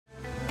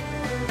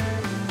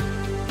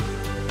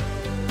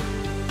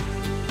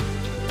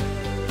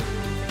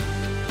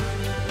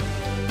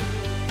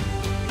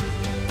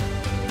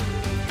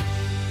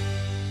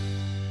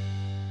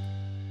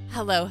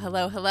Hello,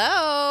 hello,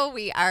 hello.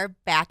 We are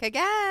back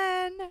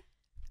again.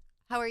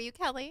 How are you,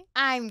 Kelly?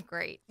 I'm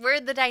great. We're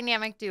the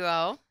dynamic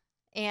duo,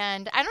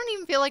 and I don't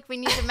even feel like we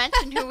need to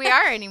mention who we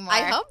are anymore.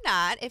 I hope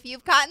not. If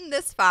you've gotten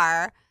this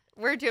far,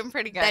 we're doing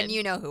pretty good. then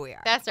you know who we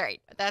are. That's right.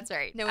 That's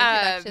right. No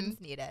introductions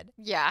needed.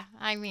 Yeah,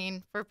 I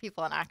mean, for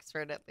people in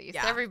Oxford at least.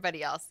 Yeah.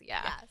 Everybody else, yeah.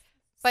 Yes.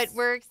 But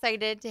we're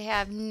excited to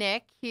have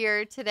Nick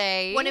here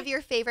today. One of your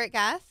favorite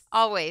guests?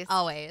 Always.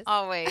 Always.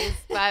 Always.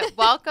 But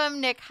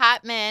welcome, Nick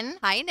Hottmann.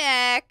 Hi,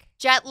 Nick.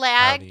 Jet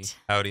lagged.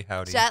 Howdy.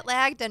 Jet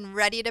lagged and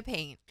ready to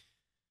paint.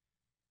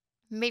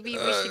 Maybe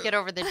we should get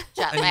over the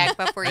jet lag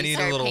before you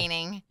start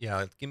painting.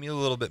 Yeah, give me a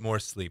little bit more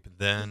sleep,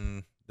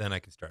 then I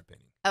can start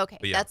painting. Okay,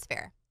 But yeah, that's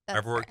fair.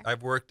 That's fair.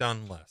 I've worked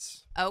on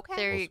less. Okay.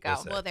 There you go.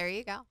 Well, there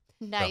you go.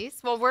 Nice.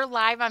 Well, we're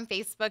live on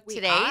Facebook We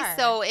today. are.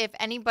 So if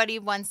anybody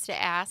wants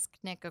to ask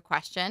Nick a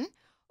question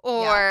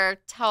or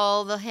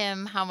tell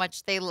him how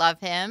much they love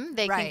him,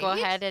 they can go Right.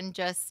 ahead and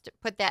just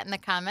put that in the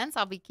comments.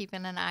 I'll be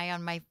keeping an eye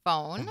on my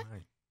phone. Oh,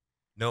 my.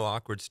 No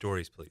awkward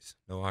stories, please.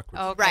 No awkward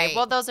Okay. stories. Right.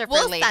 Well, those are for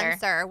We'll later.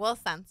 censor. We'll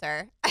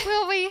censor.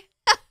 Will we?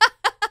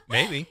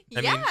 Maybe.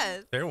 I Yes.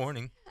 mean, fair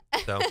warning.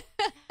 So,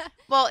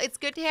 Well, it's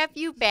good to have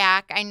you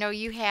back. I know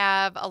you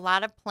have a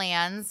lot of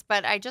plans,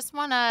 but I just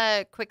want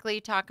to quickly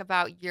talk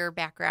about your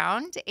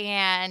background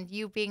and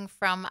you being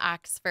from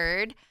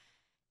Oxford.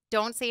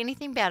 Don't say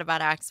anything bad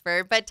about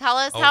Oxford, but tell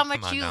us how come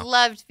much on you now.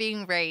 loved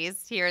being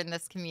raised here in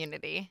this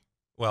community.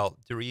 well,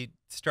 to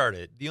restart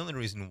it, the only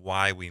reason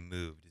why we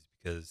moved is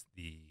because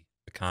the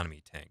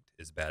economy tanked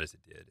as bad as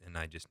it did, and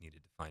I just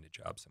needed to find a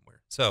job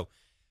somewhere. So,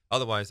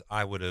 otherwise,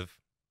 I would have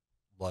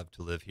loved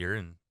to live here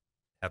and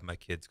have my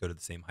kids go to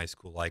the same high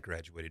school I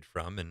graduated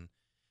from. And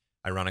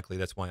ironically,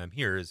 that's why I'm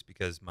here, is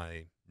because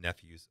my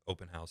nephew's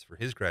open house for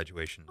his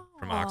graduation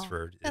from Aw,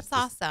 Oxford that's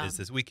awesome. is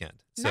this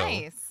weekend. So,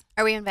 Nice.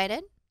 Are we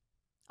invited?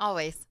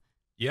 Always.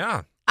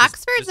 yeah.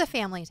 Oxford's a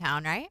family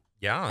town, right?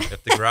 Yeah,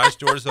 if the garage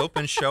door's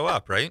open, show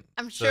up, right?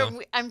 I'm sure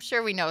So- I'm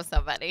sure we know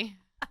somebody.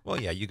 Well,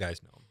 yeah, you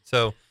guys know 'em.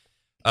 So,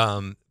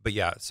 but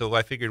yeah, so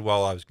I figured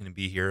while I was going to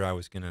be here, I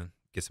was going to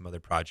get some other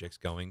projects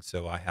going.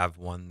 So I have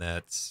one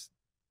that's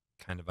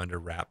kind of under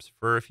wraps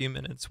for a few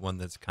minutes, one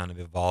that's kind of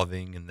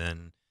evolving, and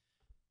then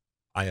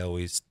I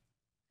always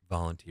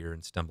volunteer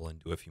and stumble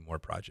into a few more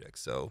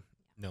projects. So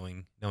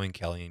knowing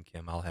Kelly and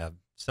Kim, I'll have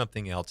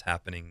something else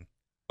happening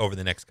over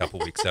the next couple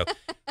weeks. So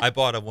I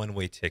bought a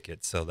one-way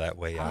ticket so that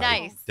way I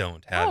Nice.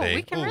 don't have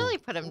we can really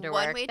put them to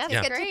work. One-way That's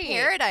ticket great. to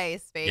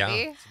paradise, baby.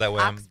 Yeah, so that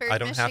way Oxford, I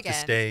don't have to Michigan.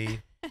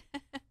 stay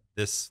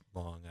this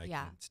long. I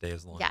Yeah. can stay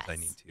as long as I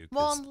need to. 'cause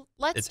Well,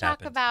 let's it's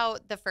talk happened.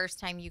 about the first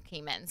time you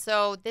came in.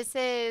 So this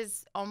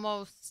is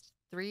almost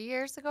 3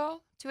 years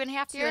ago,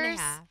 2.5 years.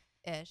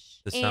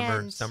 2.5-ish. the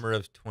and- summer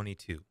of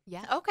 22.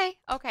 Yeah.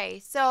 Okay.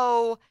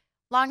 So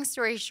long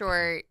story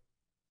short,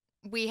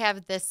 we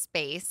have this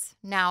space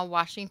now,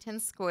 Washington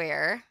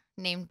Square,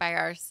 named by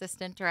our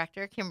assistant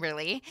director,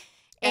 Kimberly.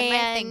 And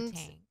my think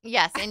tank.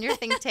 Yes, and your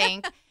think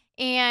tank.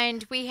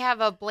 And we have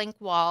a blank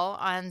wall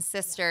on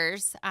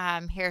Sisters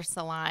Hair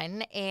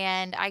Salon.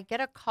 And I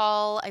get a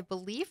call, I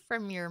believe,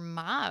 from your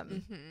mom.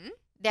 Mm-hmm.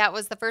 That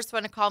was the first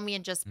one to call me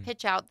and just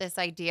pitch out this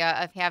idea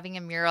of having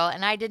a mural.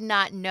 And I did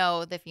not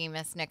know the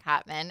famous Nick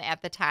Hottmann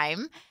at the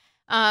time,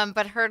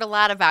 but heard a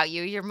lot about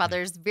you. Your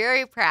mother's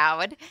very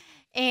proud.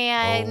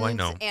 And Oh, I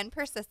know. And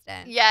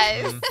persistent.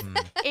 Yes.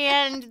 Mhm.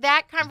 And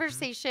that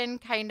conversation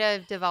kind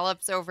of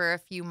develops over a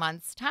few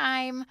months'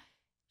 time.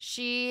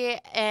 She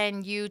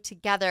and you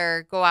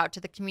together go out to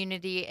the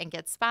community and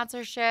get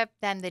sponsorship.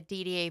 Then the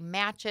DDA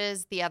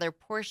matches the other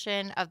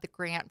portion of the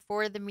grant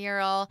for the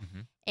mural.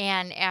 Mhm.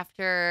 And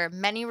after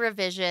many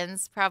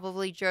revisions,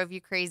 probably drove you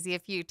crazy a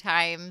few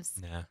times,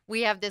 Nah.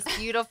 we have this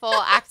beautiful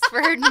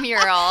Oxford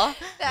mural.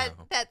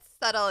 No. That's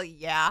subtle,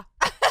 yeah.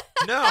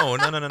 No.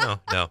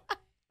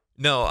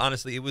 No,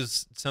 honestly, it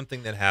was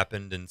something that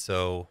happened. And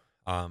so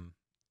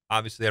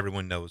obviously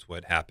everyone knows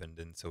what happened.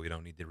 And so we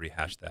don't need to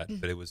rehash that.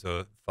 But it was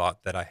a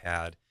thought that I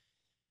had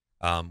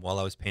while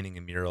I was painting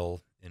a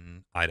mural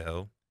in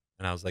Idaho.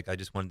 And I was like, I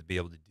just wanted to be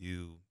able to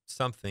do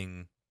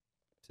something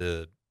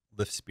to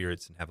lift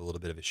spirits and have a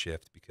little bit of a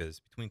shift, because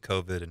between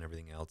COVID and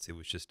everything else, it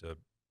was just a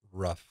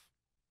rough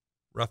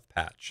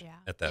patch Yeah.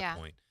 at that Yeah.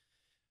 point.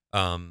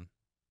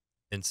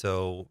 And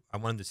so I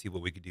wanted to see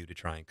what we could do to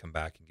try and come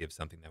back and give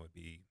something that would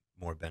be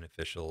more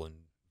beneficial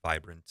and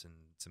vibrant and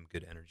some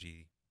good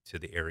energy to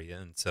the area.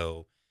 And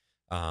so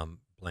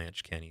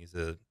Blanche Kenny is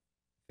a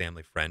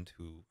family friend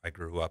who I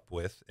grew up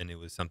with, and it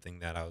was something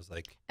that I was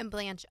like, And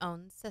Blanche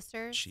owns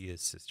Sisters. she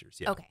is Sisters,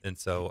 yeah. Okay. And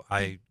so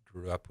I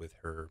grew up with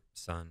her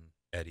son,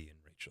 Eddie, and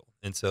Rachel.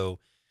 And so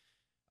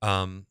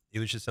it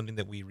was just something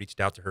that we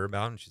reached out to her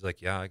about, and she's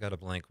like, yeah, I got a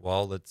blank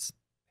wall, let's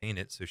paint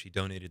it. So she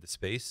donated the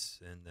space,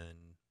 and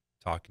then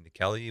talking to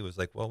Kelly, it was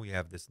like, well, we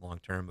have this long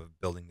term of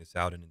building this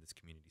out into this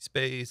community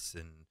space.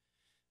 And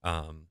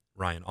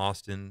Ryan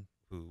Austin,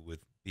 who with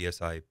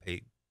BSI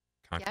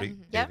Concrete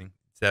Yep. Paving,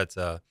 that's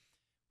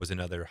was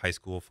another high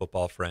school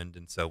football friend,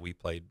 and so we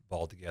played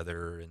ball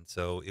together. And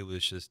so it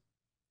was just,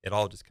 it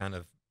all just kind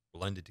of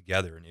blended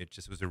together, and it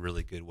just was a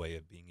really good way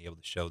of being able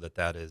to show that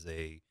that is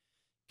a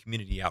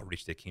community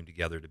outreach that came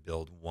together to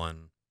build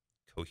one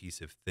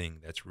cohesive thing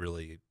that's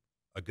really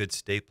a good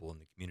staple in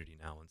the community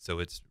now, and so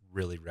it's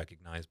really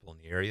recognizable in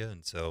the area,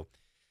 and so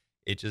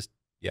it just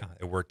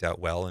it worked out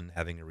well, and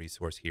having a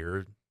resource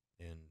here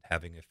and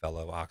having a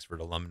fellow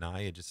Oxford alumni,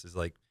 it just is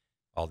like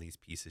all these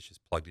pieces just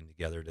plugged in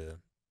together to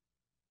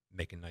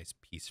make a nice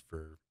piece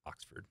for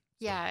Oxford.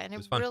 So Yeah, and it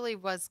was fun. really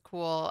was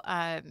cool.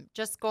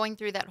 Just going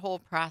through that whole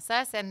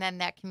process and then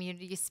that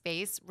community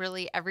space,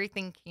 really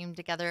everything came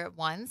together at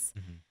once.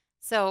 Mhm.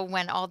 So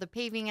when all the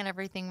paving and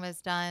everything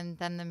was done,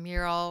 then the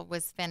mural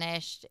was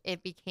finished,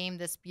 it became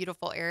this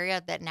beautiful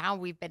area that now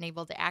we've been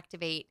able to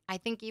activate, I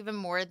think even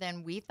more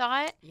than we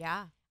thought.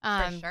 Yeah,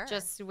 for sure.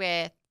 Just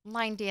with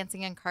line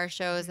dancing and car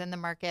shows and the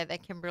market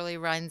that Kimberly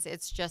runs,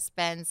 it's just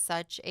been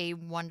such a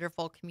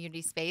wonderful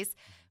community space.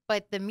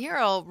 But the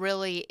mural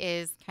really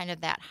is kind of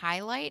that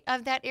highlight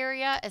of that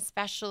area,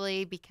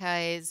 especially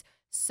because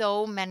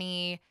so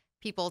many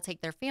people take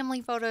their family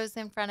photos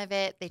in front of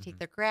it. They take Mhm.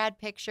 their grad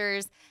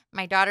pictures.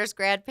 My daughter's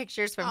grad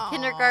pictures from Aw.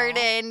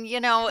 kindergarten. You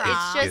know,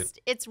 Aw. it's just,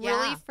 it's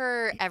really Yeah.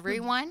 for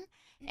everyone.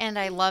 And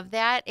I love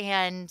that.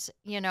 And,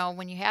 you know,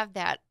 when you have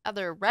that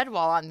other red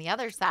wall on the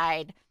other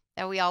side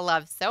that we all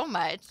love so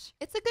much.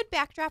 It's a good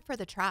backdrop for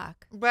the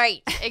truck.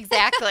 Right,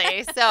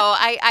 exactly. So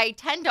I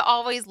tend to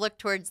always look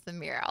towards the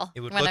mural It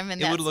would when look, I'm in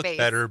it that would look space.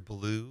 better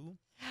blue.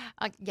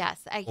 Yes,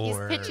 he's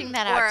Or- pitching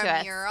that Or out to a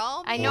us.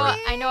 mural. I know,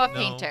 maybe? I know a No,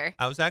 painter.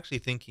 I was actually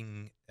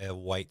thinking a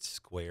white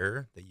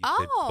square that you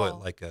could put Oh.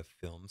 like a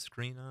film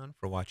screen on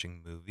for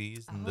watching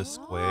movies in the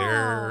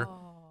square,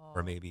 or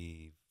Oh.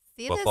 maybe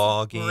See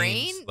football this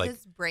brain, games, like-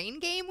 this brain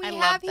game we I have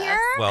love here.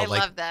 this. Well, I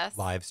like love this.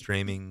 live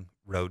streaming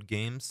road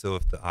games. So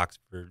if the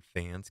Oxford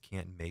fans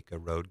can't make a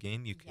road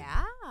game, you can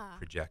Yeah.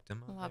 project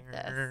them on Love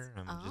there.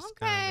 this. I'm just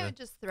Okay, kind of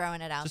just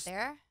throwing it out just-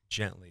 there.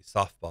 gently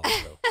softball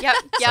throw. Yep,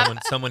 yep.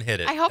 Someone hit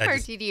it. I hope I our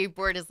just- DDA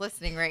board is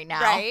listening right now.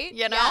 Right?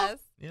 You know? Yes.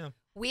 yeah.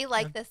 We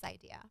like this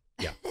idea.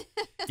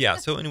 Yeah.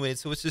 So anyway,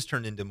 so it's just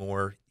turned into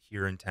more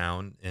here in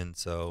town, and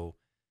so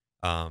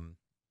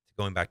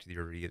going back to the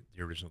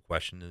original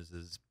question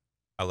is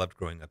I loved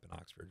growing up in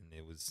Oxford, and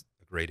it was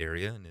a great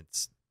area, and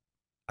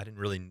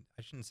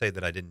I shouldn't say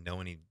that I didn't know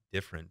any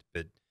different,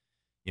 but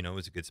it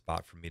was a good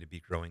spot for me to be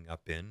growing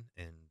up in,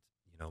 and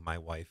my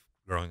wife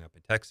growing up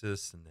in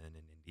Texas and then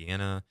in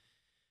Indiana.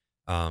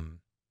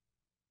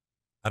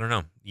 I don't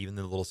know, even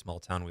the little small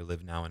town we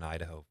live now in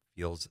Idaho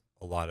feels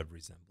a lot of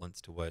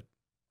resemblance to what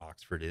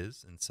Oxford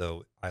is, and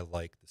so I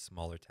like the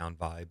smaller town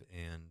vibe,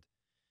 and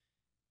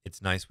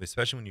it's nice,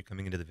 especially when you're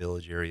coming into the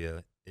village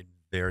area. It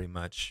very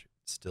much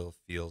still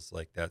feels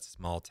like that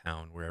small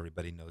town where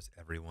everybody knows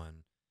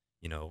everyone.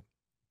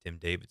 Tim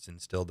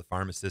Davidson's still the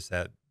pharmacist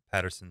at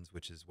Patterson's,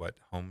 which is what,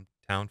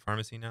 hometown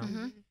pharmacy now.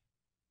 Mhm.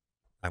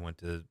 I went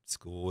to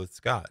school with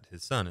Scott,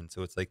 his son, and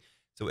so it's like,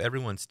 so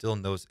everyone still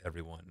knows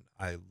everyone.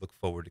 I look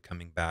forward to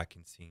coming back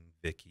and seeing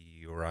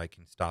Vicky, or I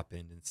can stop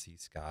in and see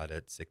Scott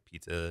at Sick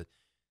Pizza.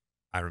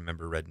 I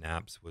remember Red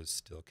Naps was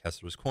still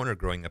Kessler's Corner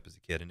growing up as a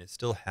kid, and it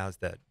still has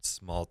that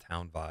small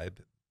town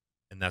vibe,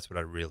 and that's what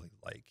I really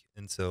like.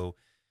 And so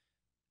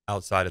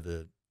outside of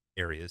the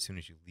area, as soon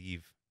as you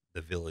leave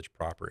the village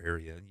proper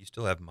area, you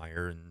still have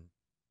Meyer and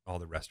all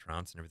the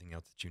restaurants and everything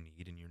else that you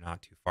need, and you're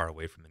not too far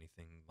away from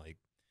anything like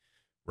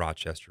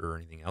Rochester or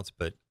anything else.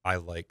 But I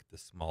like the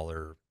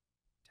smaller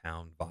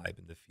town vibe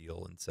and the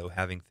feel, and so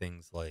having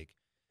things like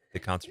the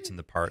concerts in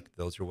the park,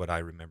 those are what I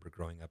remember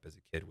growing up as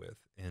a kid with.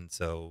 And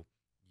so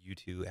you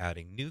two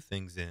adding new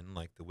things in,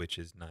 like the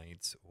Witches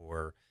Nights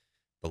or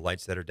the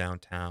lights that are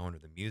downtown or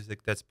the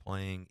music that's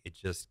playing, it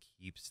just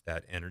keeps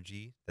that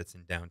energy that's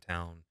in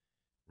downtown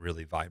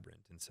really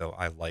vibrant. And so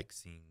I like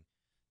seeing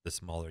the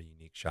smaller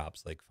unique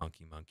shops like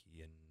Funky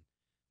Monkey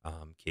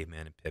and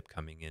Caveman and Pip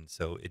coming in.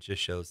 So it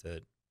just shows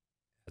that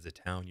as a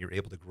town, you're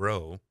able to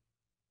grow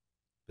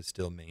but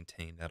still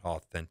maintain that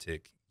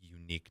authentic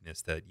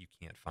uniqueness that you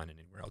can't find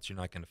anywhere else. You're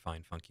not going to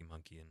find Funky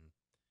Monkey in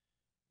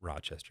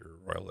Rochester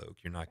or Royal Oak.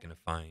 You're not going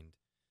to find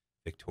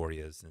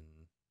Victoria's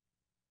in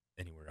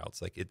anywhere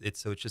else. Like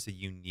it's just a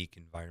unique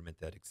environment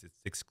that it's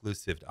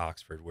exclusive to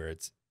Oxford, where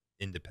it's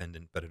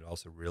independent, but it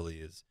also really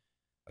is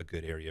a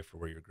good area for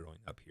where you're growing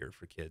up here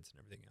for kids and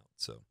everything else.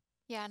 So,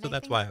 Yeah, and so I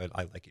that's think, why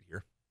I like it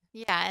here.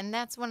 yeah, and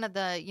that's one of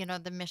the,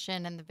 the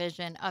mission and the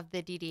vision of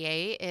the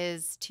DDA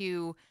is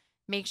to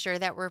make sure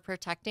that we're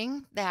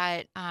protecting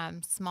that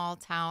small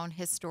town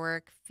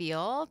historic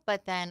feel,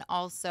 but then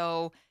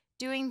also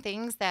doing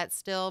things that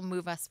still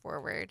move us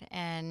forward.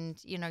 And,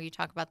 you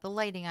talk about the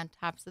lighting on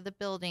tops of the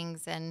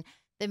buildings and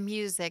the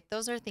music.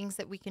 Those are things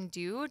that we can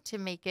do to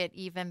make it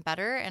even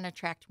better and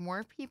attract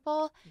more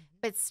people,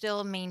 but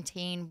still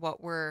maintain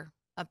what we're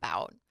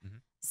about.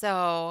 Mhm.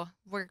 So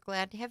we're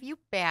glad to have you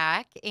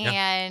back. Yeah.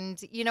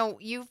 And,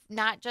 you've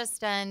not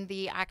just done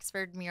the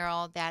Oxford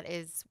mural that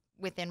is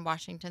within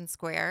Washington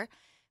Square,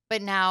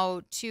 but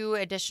now 2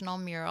 additional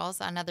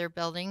murals on other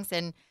buildings.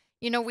 And,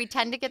 we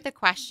tend to get the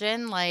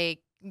question, like,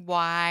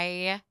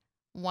 why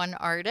one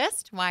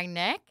artist? Why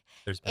Nick?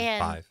 There's been And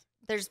 5.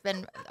 there's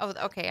been, oh,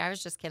 okay, I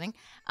was just kidding.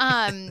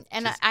 And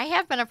I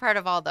have been a part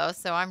of all those,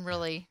 so I'm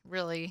really,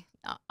 really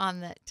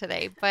on that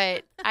today.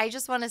 But I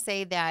just want to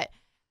say that,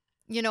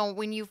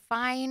 when you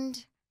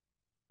find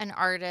an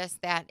artist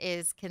that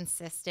is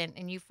consistent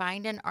and you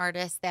find an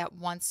artist that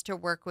wants to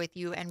work with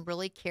you and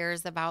really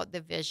cares about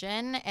the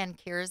vision and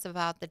cares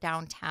about the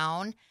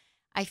downtown,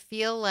 I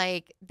feel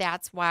like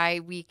that's why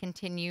we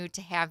continue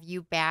to have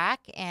you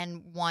back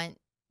and want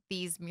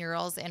these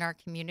murals in our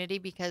community,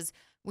 because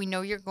we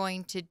know you're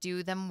going to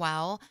do them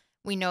well.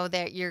 We know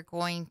that you're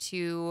going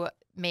to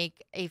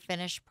make a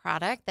finished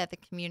product that the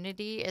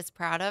community is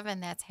proud of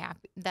and that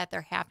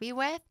they're happy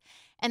with.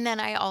 And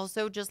then I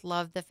also just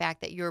love the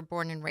fact that you were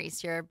born and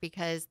raised here,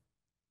 because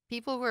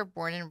people who are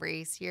born and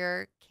raised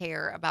here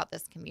care about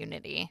this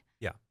community.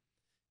 Yeah.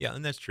 Yeah,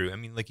 and that's true. I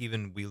mean, like,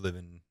 even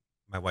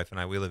my wife and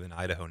I, we live in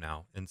Idaho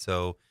now. And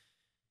so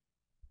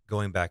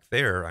going back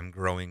there, I'm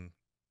growing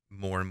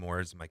more and more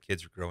as my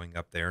kids are growing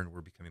up there, and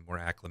we're becoming more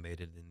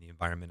acclimated in the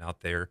environment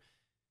out there.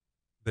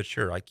 But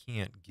sure, I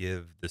can't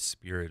give the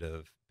spirit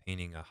of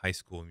painting a high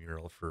school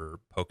mural for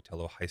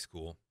Pocatello High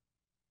School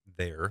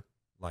there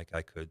like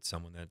I could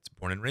someone that's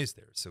born and raised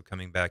there. So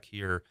coming back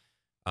here,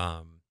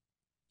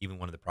 even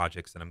one of the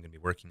projects that I'm going to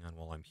be working on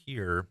while I'm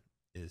here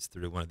is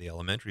through one of the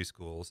elementary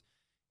schools,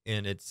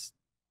 and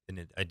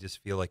I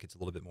just feel like it's a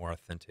little bit more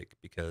authentic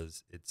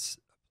because it's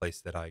a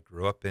place that I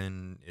grew up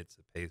in. It's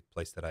a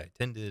place that I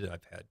attended.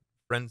 I've had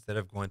friends that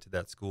have gone to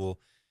that school,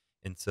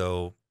 and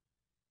so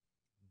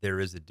there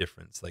is a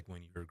difference. Like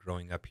when you're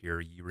growing up here,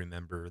 you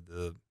remember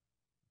the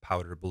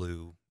powder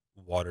blue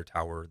water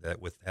tower that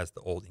has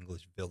the Old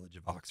English Village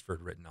of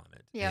Oxford written on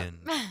it. Yeah.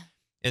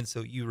 And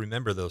so you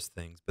remember those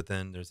things, but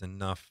then there's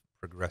enough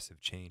progressive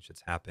change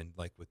that's happened,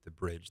 like with the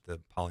bridge, the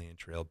Pollyant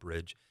Trail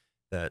Bridge,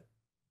 that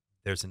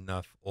there's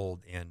enough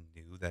old and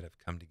new that have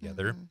come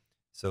together. Mhm.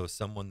 So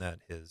someone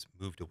that has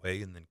moved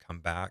away and then come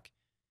back,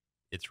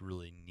 it's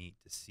really neat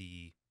to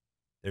see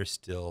there's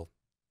still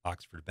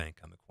Oxford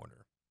Bank on the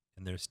corner,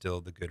 and there's still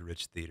the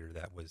Goodrich Theater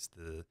that was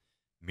the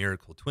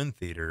Miracle Twin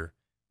Theater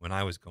when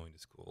I was going to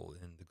school,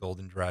 and the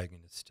Golden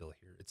Dragon is still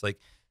here. It's like,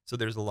 so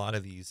there's a lot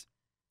of these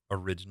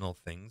original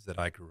things that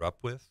I grew up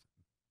with.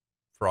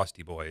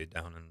 Frosty Boy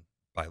down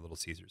by Little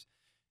Caesars.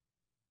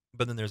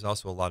 But then there's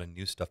also a lot of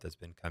new stuff that's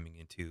been coming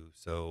in too.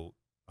 So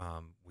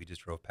we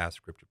just drove past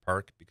Scripter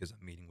Park because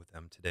I'm meeting with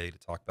them today to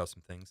talk about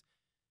some things.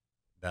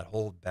 That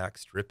whole back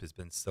strip has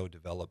been so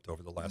developed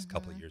over the last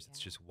couple of years. It's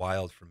just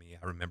wild for me.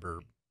 I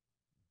remember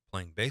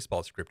playing baseball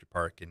at Scripter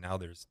Park, and now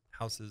there's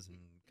houses and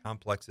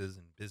complexes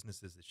and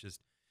businesses.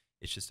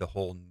 It's just a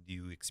whole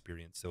new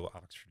experience. So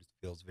Oxford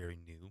feels very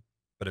new,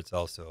 but it's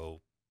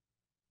also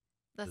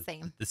The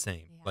same. The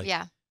same. Yeah.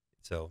 Yeah.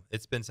 So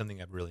it's been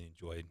something I've really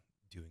enjoyed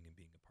doing and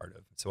being a part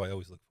of. So I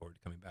always look forward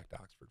to coming back to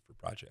Oxford for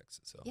projects.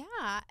 So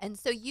Yeah. And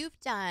so you've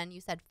done,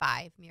 you said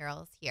 5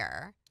 murals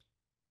here.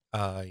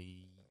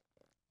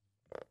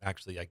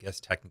 Actually, I guess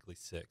technically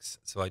 6.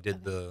 So I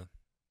did the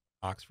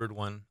Oxford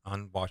one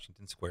on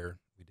Washington Square.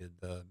 We did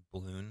the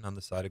balloon on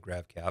the side of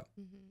GravCap.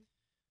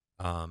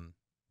 Mm-hmm.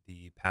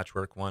 The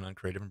patchwork one on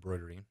Creative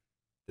Embroidery.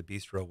 The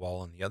bistro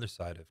wall on the other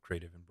side of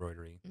Creative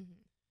Embroidery.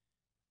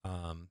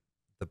 Mm-hmm.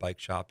 The bike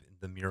shop,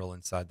 the mural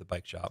inside the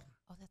bike shop.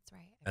 Oh, that's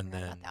right. I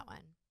forgot about that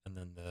one. And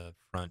then the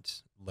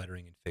front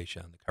lettering and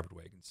fascia on the covered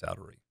wagon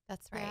saddlery.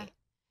 That's Yeah. right.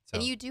 So,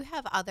 And you do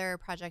have other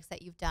projects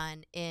that you've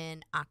done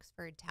in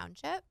Oxford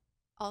Township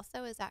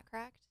also, is that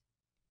correct?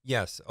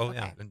 yes. Oh, Okay.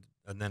 yeah.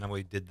 And then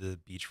we did the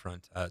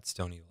beachfront at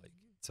Stony Lake.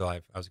 So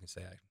I was going to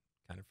say I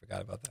kind of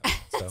forgot about that one.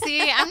 So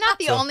See, I'm not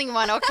the only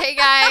one, okay,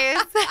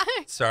 guys?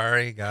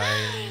 sorry,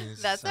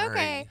 guys. That's Sorry.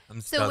 okay.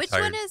 I'm So still which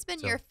tired, one has been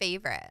so your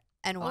favorite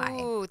and why?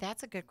 Oh,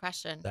 that's a good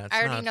question. That's I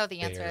already not know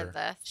the answer fair. to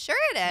this. Sure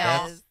it is.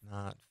 That's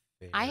not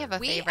fair. I have a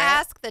We favorite.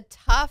 ask the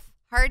tough,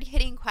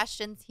 hard-hitting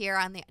questions here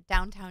on the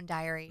Downtown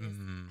Diaries.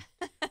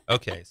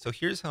 Okay, so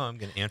here's how I'm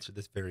going to answer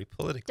this very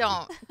politically.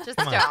 Don't. Just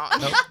Come on.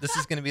 don't. Nope, this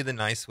is going to be the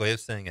nice way of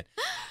saying it.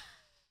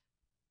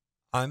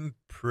 I'm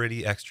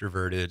pretty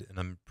extroverted and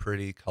I'm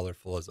pretty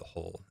colorful as a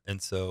whole.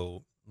 And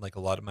so, like a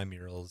lot of my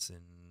murals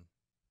in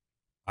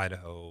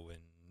Idaho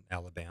and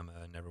Alabama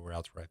and everywhere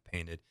else where I've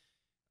painted,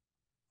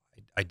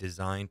 I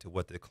design to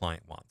what the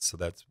client wants. So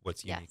that's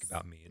what's unique Yes.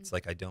 about me. It's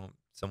like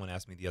someone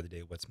asked me the other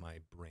day, what's my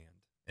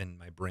brand? And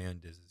my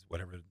brand is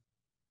whatever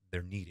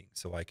they're needing.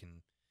 So I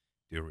can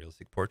do a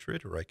realistic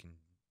portrait or I can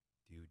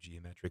do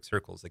geometric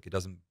circles. Like, it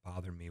doesn't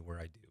bother me where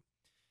I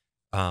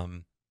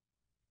do.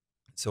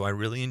 So I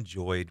really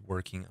enjoyed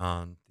working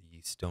on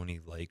the Stony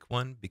Lake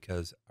one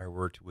because I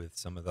worked with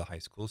some of the high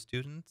school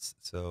students.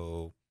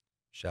 So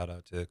shout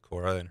out to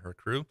Cora and her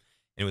crew.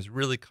 And it was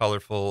really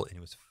colorful and it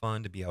was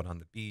fun to be out on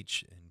the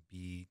beach and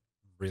be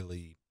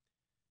really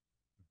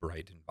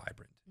bright and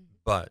vibrant. Mhm.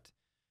 But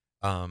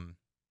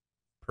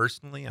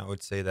personally, I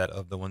would say that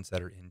of the ones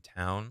that are in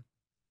town,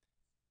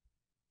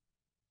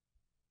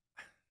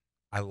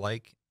 I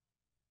like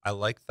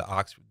the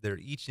Oxford. They're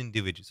each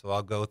individual, so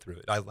I'll go through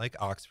it. I like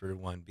Oxford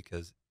one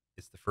because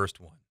it's the first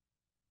one,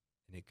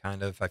 and it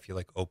kind of, I feel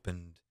like,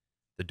 opened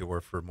the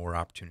door for more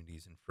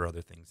opportunities and for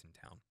other things in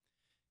town.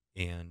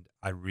 And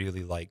I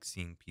really like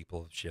seeing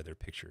people share their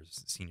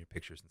pictures, senior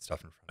pictures and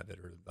stuff in front of it.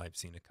 Or I've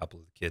seen a couple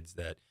of the kids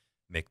that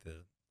make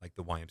the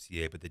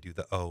YMCA, but they do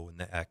the O and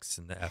the X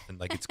and the F, and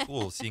like it's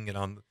cool seeing it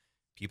on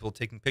people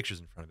taking pictures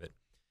in front of it.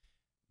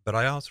 But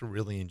I also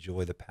really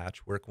enjoy the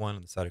patchwork one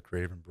on the side of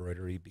creative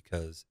embroidery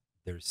because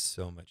there's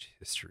so much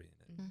history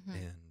in it,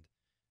 Mhm.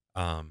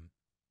 and it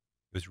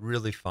was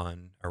really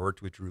fun. I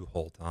worked with Drew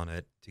Holt on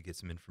it to get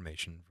some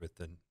information with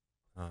the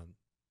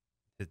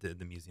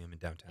museum in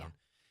downtown.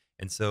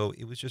 And so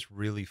it was just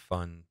really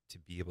fun to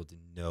be able to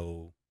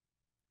know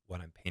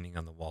what I'm painting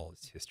on the wall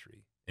is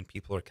history. And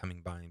people are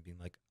coming by and being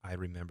like, I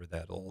remember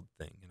that old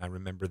thing, and I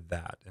remember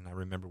that, and I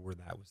remember where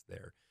that was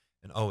there.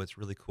 And oh, it's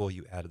really cool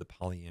you added the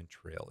Pollyant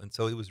Trail. And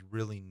so it was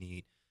really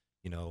neat,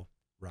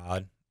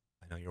 Rod,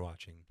 I know you're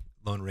watching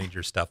Lone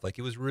Ranger stuff. Like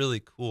it was really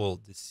cool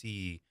to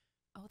see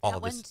Oh, all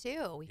that one this.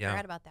 too. We Yeah.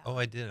 forgot about that Oh,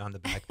 one. I did on the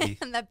back. The,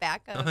 In the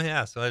back of. oh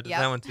yeah, so I did Yep.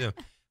 that one too.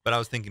 But I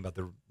was thinking about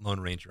the Lone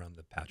Ranger on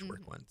the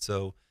patchwork Mhm. one.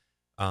 So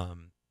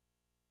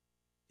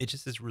it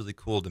just is really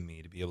cool to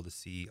me to be able to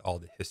see all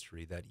the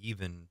history that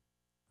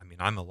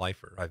I'm a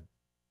lifer. I've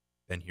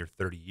been here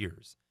 30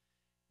 years.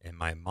 And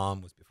my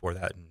mom was before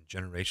that and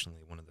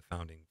generationally one of the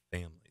founding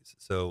families.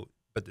 So,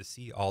 but to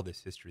see all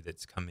this history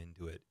that's come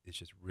into it is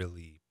just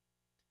really,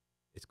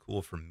 it's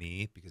cool for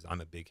me because I'm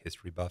a big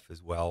history buff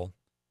as well.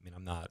 I mean,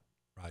 I'm not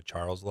Rod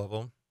Charles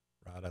level.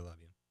 Rod, I love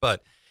you.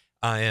 But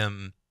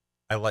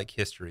I like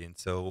history. And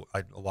so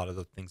a lot of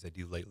the things I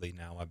do lately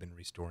now, I've been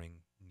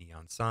restoring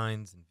neon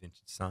signs and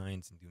vintage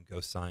signs and doing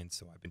ghost signs.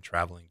 So I've been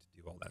traveling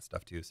to do all that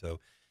stuff too. So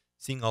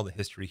seeing all the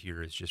history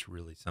here is just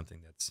really something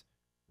that's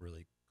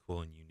really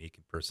cool and unique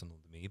and personal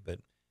to me. But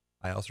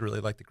I also really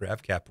like the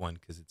Grav Cap one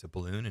because it's a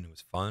balloon and it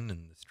was fun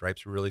and the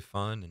stripes were really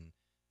fun and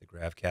the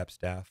Grav Cap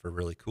staff are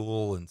really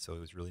cool. And so it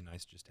was really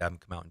nice just to have them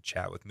come out and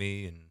chat with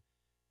me, and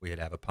we had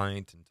to have a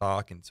pint and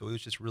talk. And so it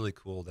was just really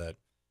cool that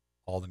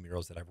all the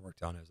murals that I've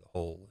worked on as a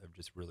whole have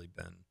just really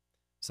been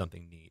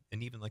something neat.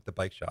 And even like the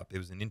bike shop, it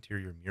was an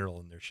interior mural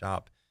in their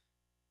shop,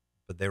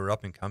 but they were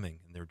up and coming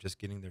and they were just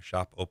getting their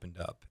shop opened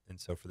up. And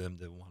so for them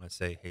to want to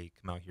say, hey,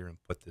 come out here and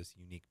put this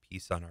unique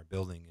piece on our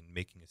building and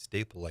making a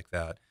staple like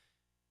that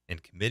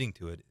and committing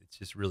to it, it's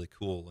just really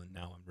cool. And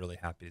now I'm really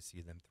happy to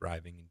see them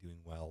thriving and doing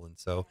well. And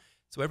so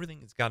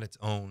everything has got its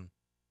own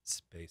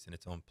space and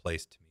its own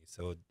place to me.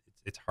 So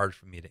it's hard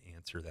for me to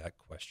answer that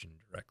question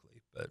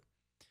directly, but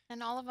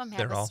And all of them have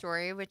They're a all-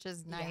 story, which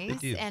is Yeah.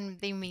 nice. They do. And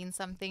they mean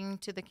something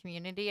to the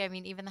community. I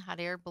mean, even the hot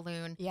air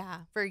balloon.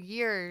 Yeah. For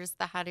years,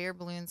 the hot air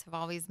balloons have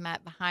always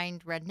met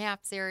behind Red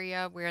Naps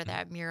area where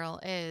that mural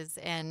is.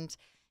 And,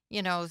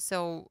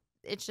 so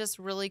it's just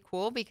really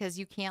cool because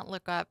you can't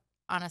look up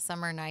on a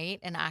summer night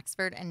in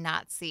Oxford and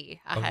not see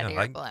a Oh, hot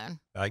yeah, air balloon.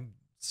 I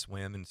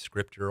swam in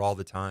Scripter all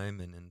the time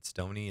and in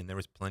Stony, and there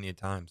was plenty of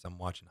times I'm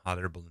watching hot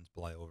air balloons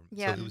fly over me.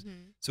 Yeah.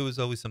 So it was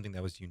always something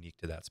that was unique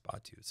to that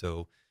spot too.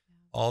 So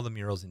all the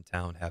murals in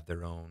town have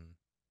their own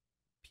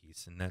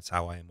piece, and that's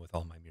how I am with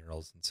all my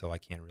murals. And so I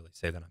can't really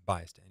say that I'm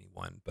biased to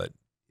anyone, but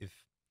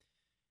if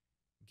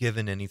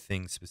given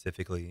anything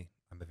specifically,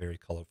 I'm a very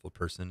colorful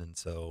person, and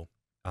so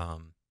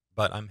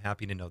but I'm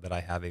happy to know that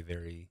I have a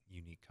very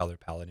unique color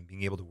palette, and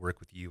being able to work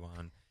with you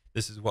on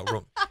this is what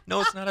we're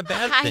no, it's not a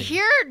bad thing. I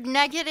hear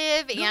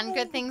negative and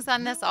good things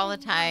on this all the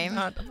time. I'm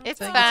not It's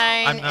saying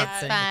fine. I'm not It's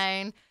saying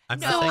fine. I'm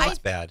No, not saying I- it's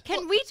bad.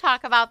 Can we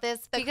talk about this?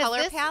 The Because color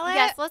this- palette?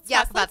 Yes, let's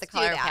Yes, talk about the let's do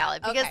color that.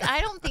 palette because Okay.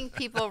 I don't think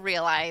people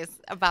realize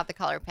about the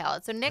color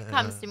palette. So Nick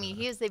comes to me.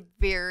 He is a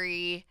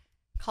very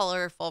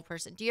colorful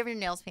person. Do you have your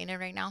nails painted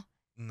right now?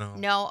 No,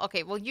 No?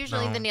 Okay. Well,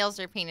 usually No. the nails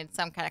are painted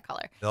some kind of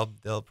color.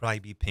 they'll probably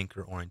be pink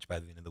or orange by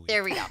the end of the week.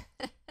 There we go.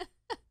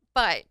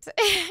 But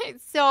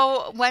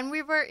so when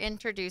we were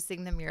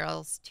introducing the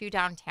murals to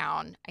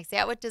downtown, I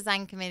sat with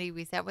design committee,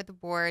 we sat with the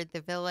board,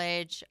 the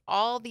village,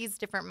 all these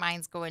different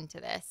minds go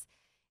into this.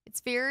 It's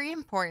very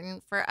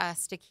important for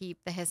us to keep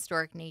the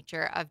historic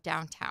nature of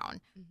downtown.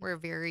 Mhm. We're a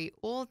very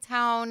old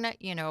town,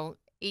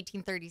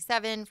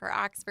 1837 for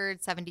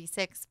Oxford,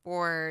 76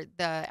 for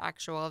the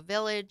actual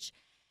village.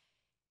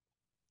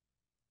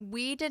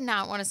 We did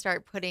not want to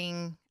start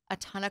putting a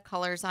ton of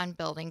colors on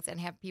buildings and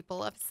have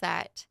people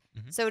upset.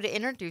 Mhm. So to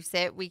introduce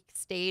it, we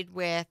stayed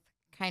with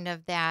kind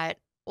of that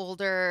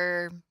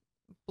older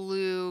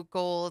blue,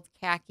 gold,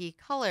 khaki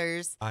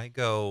colors. I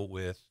go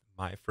with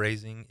my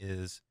phrasing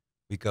is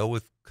we go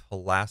with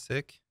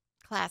classic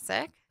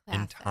Classic,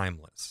 and Classic.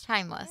 timeless.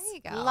 timeless, There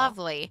you go.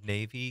 lovely.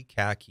 Navy,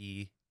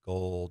 khaki,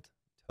 gold,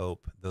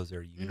 taupe, those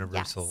are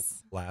universal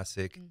Yes.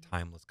 classic Mhm.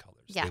 timeless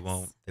colors. Yes.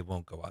 They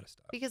won't go out of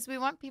style. Because we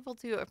want people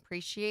to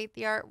appreciate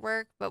the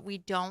artwork, but we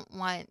don't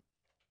want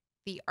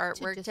the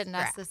artwork to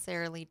distract.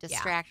 necessarily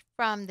distract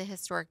from the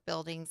historic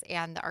buildings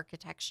and the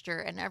architecture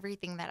and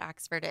everything that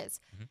Oxford is.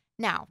 Mhm.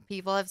 Now,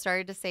 people have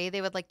started to say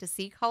they would like to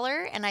see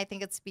color, and I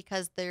think it's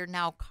because they're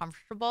now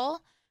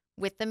comfortable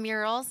with the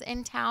murals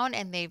in town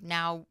and they've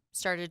now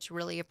started to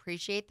really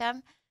appreciate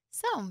them.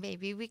 So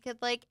maybe we could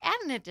add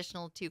an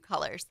additional 2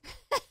 colors.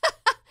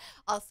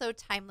 Also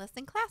timeless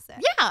and classic.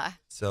 Yeah.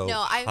 So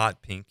No,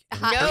 hot pink and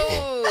Hot-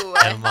 purple No.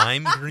 and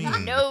lime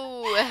green.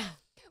 No.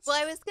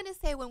 Well, I was going to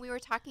say when we were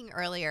talking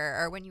earlier,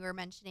 or when you were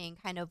mentioning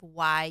kind of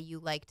why you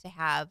like to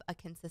have a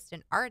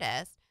consistent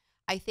artist,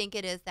 I think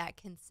it is that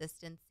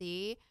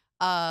consistency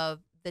of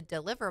the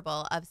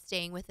deliverable of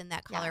staying within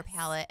that color Yes.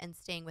 palette and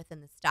staying within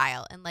the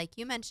style. And like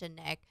you mentioned,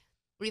 Nick,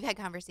 we've had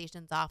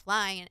conversations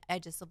offline. I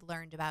just have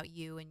learned about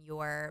you and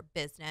your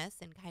business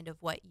and kind of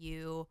what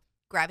you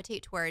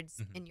gravitate towards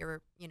Mhm. in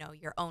your,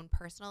 your own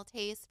personal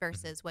taste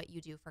versus what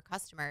you do for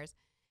customers.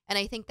 And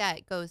I think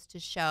that goes to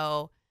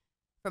show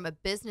from a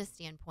business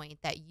standpoint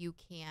that you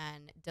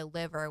can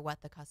deliver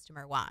what the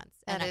customer wants.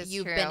 That And is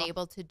you've been true.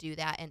 able to do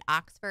that in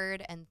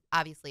Oxford and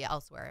obviously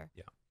elsewhere.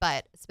 Yeah.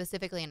 But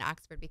specifically in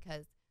Oxford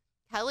because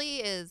Kelly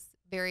is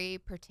very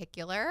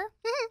particular.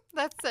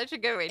 That's such a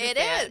good way to It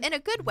say is in a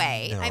good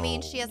way. I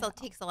mean, she No.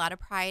 takes a lot of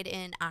pride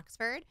in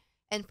Oxford,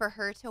 and for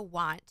her to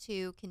want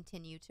to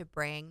continue to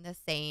bring the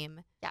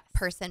same Yes.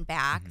 person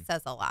back Mhm.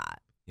 says a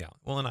lot. Yeah.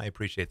 Well, and I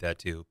appreciate that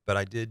too. But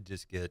I did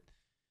just get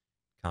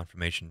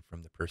confirmation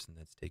from the person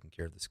that's taking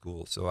care of the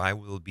school. So I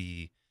will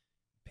be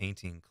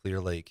painting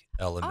Clear Lake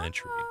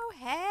Elementary. Oh,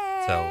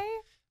 hey. So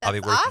I'll be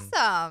That's working-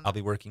 awesome. I'll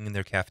be working in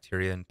their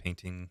cafeteria and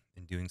painting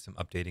and doing some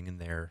updating in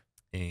there.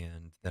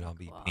 And then I'll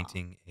be Cool.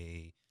 painting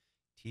a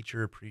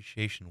teacher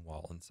appreciation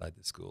wall inside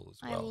the school as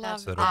I well. love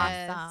That's so this. it'll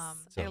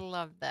awesome. So- I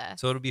love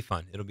this. So it'll be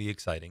fun. It'll be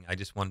exciting. I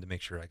just wanted to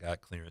make sure I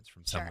got clearance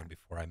from Sure. someone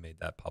before I made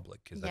that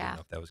public because I Yeah. didn't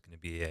know if that was going to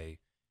be a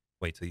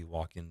wait till you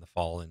walk in the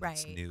fall and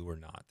it's Right. new or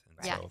not. And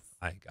Right. so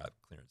I got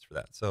clearance for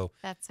that. So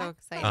That's so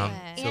exciting.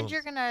 Excellent. And so-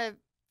 you're going to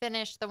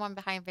finish the one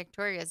behind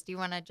Victoria's. Do you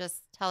want to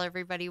just tell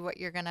everybody what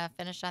you're going to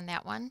finish on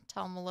that one?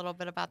 Tell them a little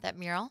bit about that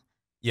mural.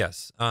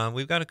 yes,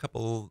 we've got a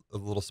couple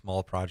of little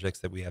small projects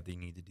that we have that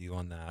need to do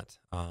on that.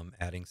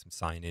 Adding some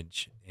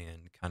signage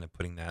and kind of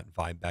putting that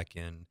vibe back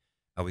in.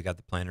 We got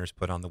the planters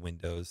put on the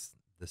windows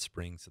this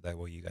spring so that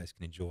way you guys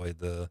can enjoy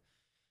the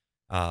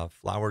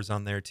flowers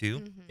on there too.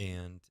 Mhm.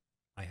 And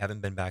I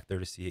haven't been back there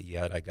to see it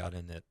yet. I got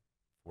in at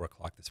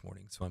 4:00 this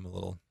morning, so I'm a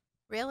little.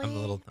 Really? I'm a I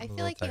little feel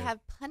like you tired.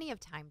 have plenty of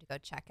time to go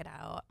check it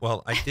out.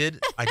 Well, I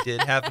did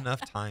have enough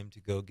time to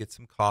go get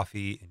some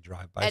coffee and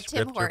drive by At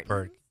Tim Scripture Park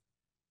Hortons?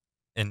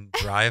 and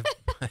drive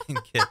and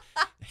get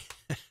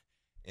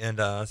and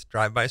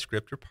drive by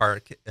Scripture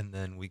Park, and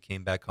then we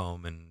came back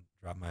home and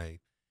dropped my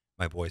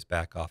boys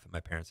back off at my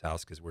parents'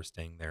 house because we're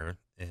staying there,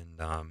 and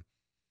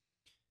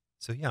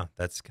so yeah,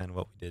 that's kind of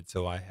what we did.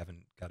 So I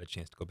haven't got a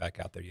chance to go back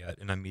out there yet,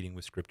 and I'm meeting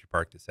with Scripture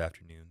Park this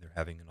afternoon. They're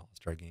having an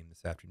all-star game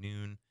this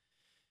afternoon,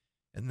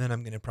 and then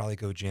I'm gonna probably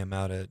go jam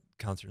out at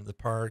Concert in the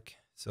Park.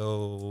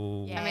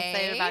 So Yeah. I'm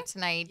excited Yay. about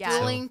tonight. Yeah.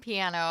 Dueling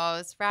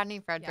pianos.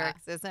 Rodney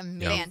Fredericks is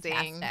amazing.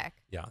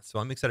 Fantastic. yeah, so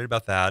I'm excited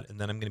about that, and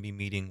then I'm gonna be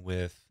meeting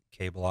with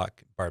K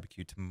Block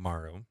Barbecue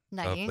tomorrow.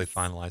 To hopefully Nice.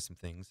 finalize some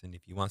things, and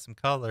if you want some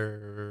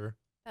color,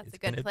 That's it's a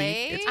good gonna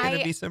place. It's gonna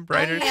I- be some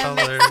brighter I am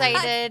color.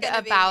 excited It's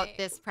gonna be about me.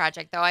 this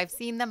project, though. I've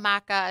seen the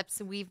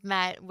mock-ups. We've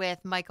met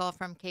with Michael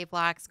from K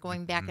Blocks,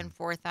 going back Mhm. and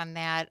forth on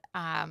that.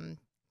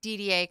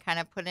 DDA kind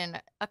of put in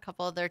a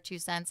couple of their 2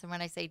 cents, and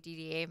when I say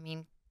DDA, I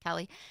mean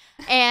Kelly.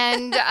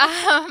 And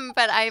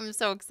but I'm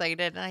so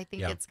excited, and I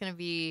think Yeah. it's going to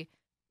be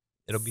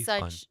It'll be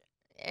fun.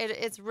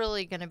 It's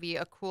really going to be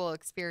a cool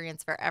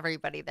experience for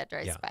everybody that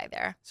drives Yeah. by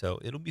there. So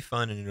it'll be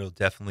fun, and it'll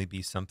definitely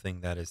be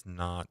something that is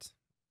not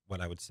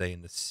what I would say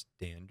in the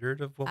standard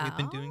of what we've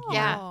been doing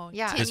here. Oh,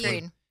 Yeah, Can This you, one-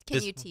 agreed. can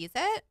this you one- tease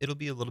it? It'll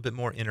be a little bit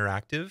more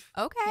interactive.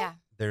 Okay. Yeah.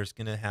 There's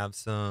gonna have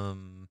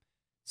some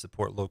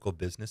support local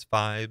business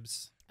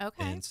vibes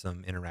Okay. and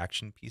some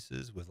interaction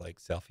pieces with like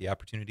selfie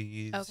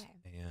opportunities. Okay.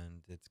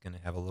 And it's gonna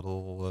have a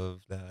little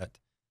of that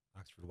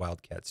Oxford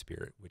Wildcat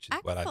spirit, which is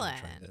what I've been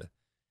trying Excellent. to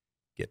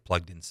get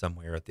plugged in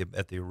somewhere at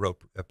the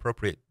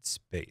appropriate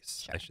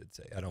space, I Sure. should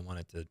say. I don't want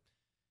it to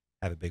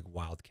have a big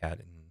wildcat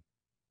and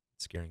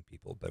scaring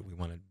people, but we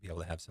want to be able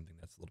to have something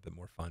that's a little bit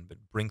more fun, but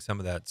bring some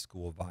of that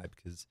school vibe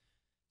because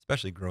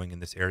especially growing in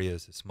this area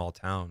as a small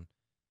town,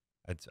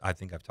 I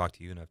think I've talked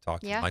to you and I've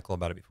talked Yeah. to Michael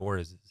about it before,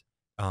 is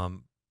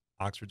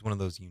Oxford's one of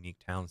those unique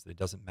towns that it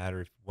doesn't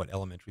matter what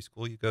elementary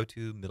school you go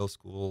to, middle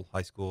school,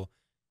 high school,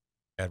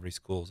 every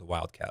school is a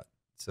wildcat.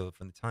 So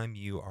from the time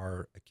you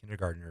are a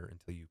kindergartner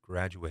until you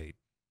graduate,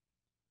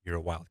 you're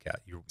a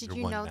wildcat. You're Did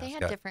you one know they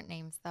had mascot. different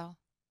names, though?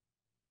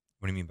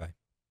 What do you mean by?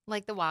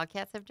 Like the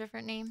Wildcats have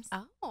different names?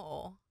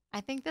 Oh.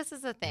 I think this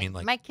is a I thing. mean,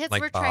 like My kids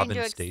like were Bob trying and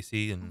to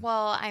Stacy and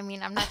Well, I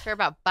mean, I'm not sure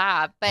about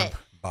Bob, but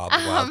Bob the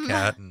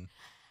Wildcat and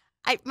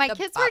my The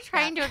kids were Bobcat.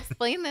 trying to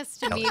explain this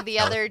to me the Kelly-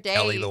 other day.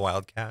 Kelly the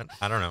Wildcat.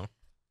 I don't know.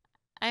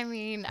 I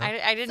mean, Huh?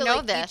 I didn't So, know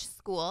like, this. Each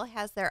school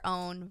has their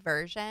own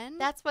version.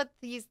 That's what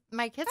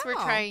my kids were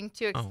Oh. trying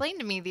to explain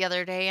to me the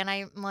other day, and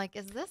I'm like,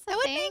 is this a that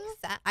would thing? make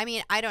sense. I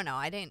mean, I don't know.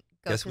 I didn't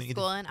go Guess to we need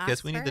to- school in Oxford.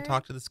 Guess we need to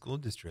talk to the school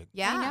district.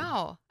 Yeah. I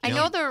know. I You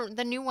know know-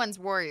 the new one's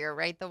Warrior,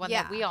 right? The one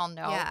that Yeah. we all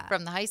know Yeah.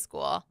 from the high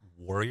school.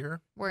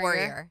 Warrior.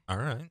 Warrior. All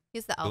right.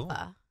 He's the Cool.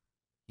 alpha.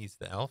 He's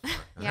the alpha.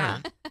 All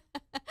Yeah.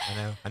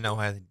 right. I know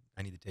I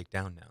need to take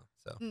down now.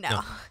 So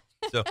No.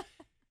 So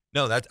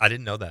no, that I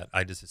didn't know that.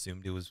 I just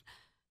assumed it was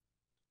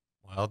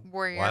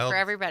Warrior for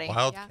everybody.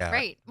 Wildcat.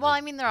 Right. Well,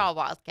 I mean, they're all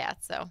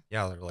Wildcats, so.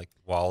 Yeah, they're like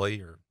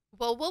Wally or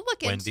Well, we'll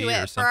look Wendy into or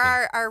it for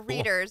something. our Cool.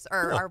 readers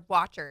or Cool. our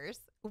watchers.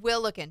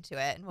 We'll look into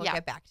it and we'll Yeah,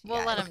 get back to you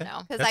we'll let guys. them know.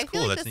 Because That's I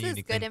feel cool. like That's a this is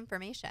unique good thing.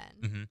 information.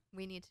 Mhm.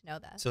 We need to know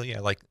this. So yeah,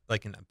 like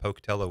in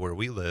Pocatello where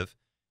we live,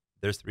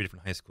 there's 3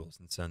 different high schools,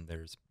 and so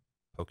there's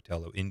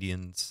Pocatello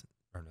Indians,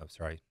 or no,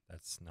 sorry,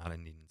 that's not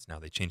Indians now.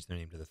 They changed their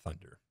name to the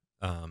Thunder.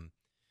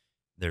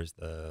 There's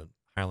the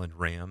Highland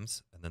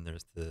Rams, and then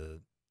there's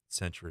the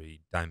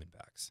Century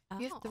Diamondbacks.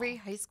 You have 3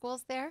 high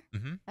schools there?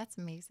 Mm-hmm. That's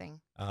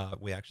amazing.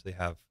 We actually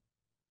have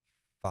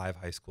 5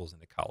 high schools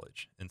and a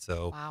college, and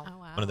so Wow. Oh,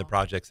 wow. one of the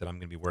projects that I'm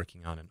going to be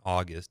working on in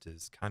August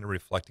is kind of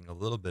reflecting a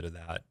little bit of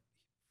that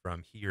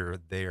from here.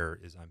 There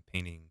is I'm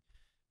painting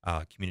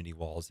community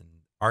walls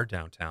in our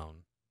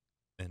downtown,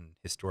 and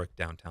historic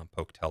downtown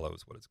Pocatello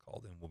is what it's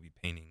called, and we'll be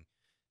painting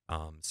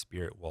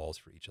spirit walls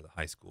for each of the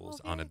high schools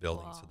on a very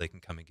building, so cool. they can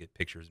come and get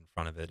pictures in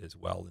front of it as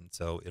well. And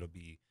so it'll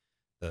be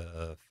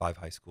the 5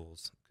 high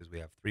schools, because we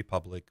have 3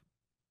 public,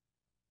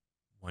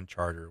 1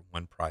 charter,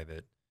 1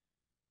 private,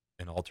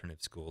 an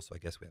alternative school. So I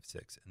guess we have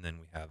 6, and then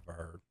we have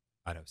our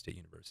Idaho State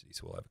University,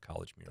 so we'll have a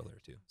college mural there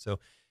too. So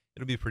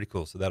it'll be pretty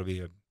cool. So that'll be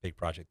a big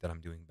project that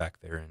I'm doing back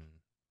there in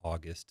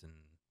August, and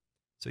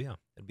so yeah,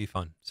 it'll be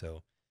fun.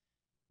 So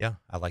yeah,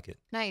 I like it.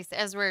 Nice.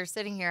 As we're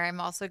sitting here, I'm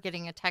also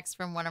getting a text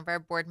from one of our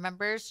board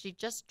members. She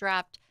just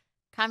dropped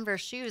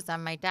Converse shoes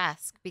on my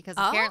desk because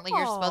apparently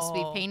you're supposed to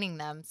be Oh. painting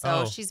them.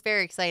 So Oh. she's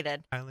very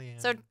excited. Highly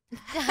So,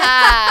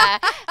 am.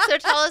 so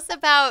tell us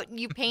about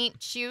you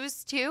paint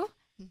shoes too.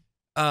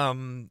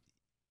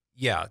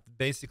 Yeah,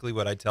 basically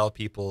what I tell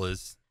people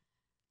is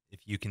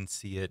if you can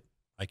see it,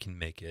 I can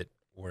make it,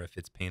 or if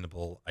it's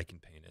paintable, I can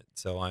paint it.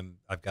 So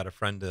I've got a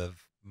friend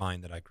of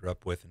mine that I grew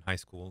up with in high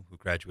school who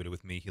graduated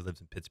with me. He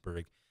lives in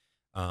Pittsburgh.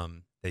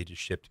 They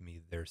just shipped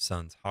me their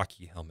son's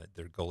hockey helmet,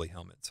 their goalie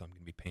helmet. So I'm going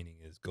to be painting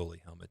his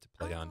goalie helmet to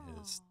play on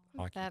his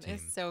hockey That team.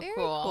 is so Very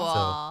cool.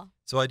 cool.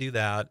 So I do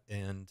that,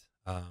 and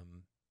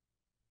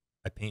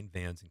I paint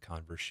Vans and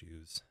Converse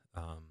shoes,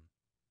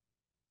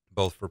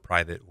 both for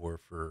private or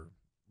for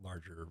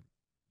larger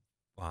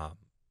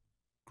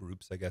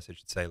groups, I guess I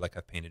should say. Like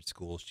I painted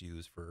school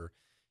shoes for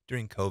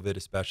during COVID,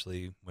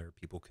 especially where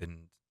people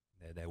couldn't,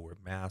 they wore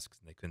masks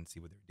and they couldn't see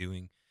what they were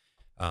doing.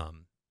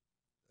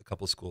 A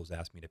couple of schools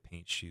asked me to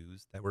paint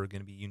shoes that were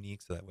going to be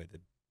unique, so that way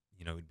it'd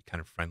be kind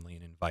of friendly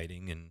and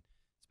inviting, and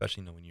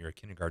especially when you're a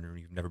kindergartner,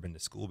 you've never been to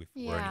school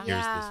before, and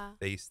here's this Yeah.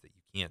 face that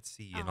you can't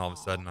see, and all of a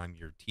sudden I'm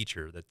your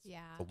teacher. That's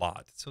Yeah. a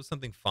lot. So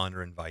something fun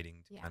or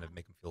inviting to kind Yeah. of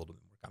make them feel a little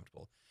bit more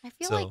comfortable. I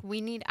feel So- like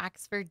we need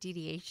Oxford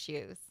DDA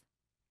shoes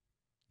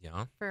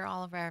Yeah, for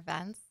all of our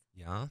events.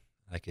 yeah.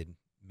 I could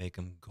make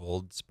them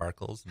gold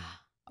sparkles and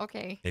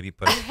Okay. maybe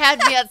put You had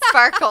me at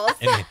sparkles.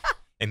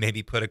 and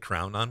maybe put a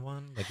crown on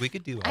one. Like we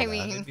could do all I that.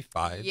 mean, It'd be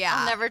fine. Yeah.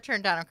 I'll never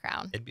turn down a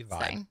crown. It'd be It's vibe.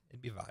 fine.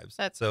 It'd be vibes.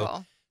 That's so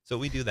cool. so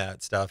we do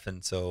that stuff,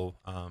 and so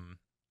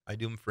I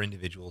do them for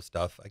individual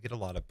stuff. I get a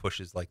lot of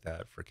pushes like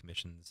that for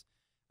commissions,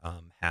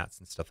 hats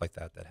and stuff like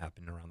that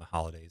happen around the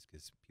holidays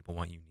because people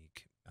want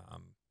unique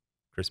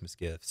Christmas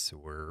gifts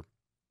or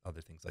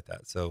other things like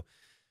that. So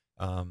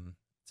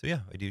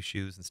yeah, I do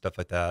shoes and stuff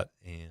like that,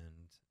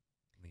 and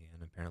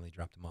Leanne apparently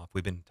dropped them off.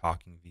 We've been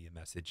talking via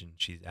message, and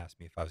she's asked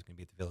me if I was going to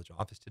be at the village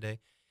office today,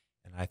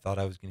 and I thought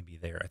I was going to be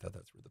there. I thought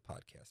that's where the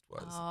podcast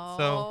was. Oh.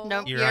 So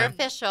Nope, here you're I am.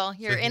 official.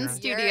 You're here in I am.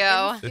 studio.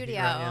 You're in So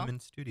here I am in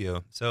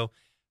studio. So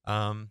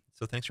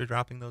thanks for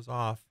dropping those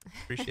off.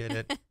 Appreciate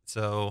it.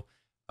 So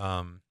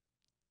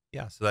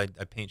yeah, so I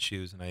paint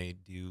shoes and I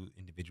do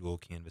individual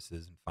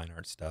canvases and fine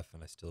art stuff,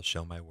 and I still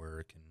show my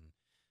work, and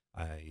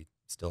I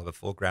still have a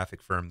full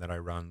graphic firm that I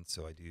run.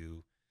 So I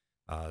do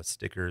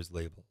stickers,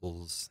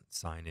 labels,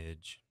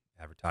 signage,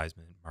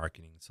 advertisement,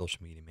 marketing,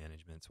 social media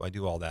management. So I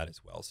do all that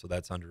as well. So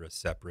that's under a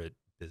separate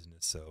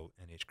business. So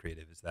NH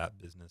Creative is that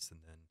business,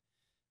 and then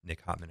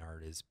Nick Hottmann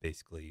Art is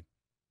basically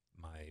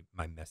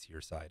my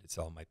messier side. It's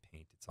all my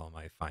paint, it's all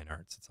my fine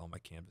arts, it's all my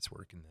canvas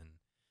work, and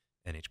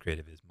then NH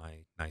Creative is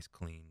my nice,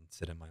 clean,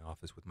 sit in my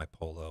office with my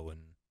polo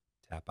and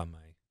tap on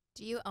my.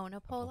 Do you own a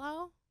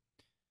polo?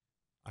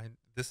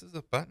 This is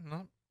a button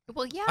up.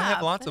 Well, yeah. I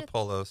have lots but of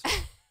polos.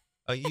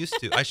 I used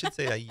to. I should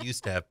say I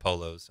used to have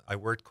polos. I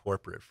worked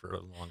corporate for a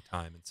long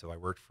time, and so I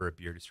worked for a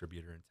beer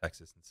distributor in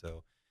Texas, and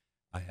so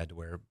I had to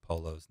wear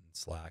polos and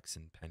slacks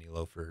and penny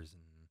loafers,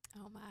 and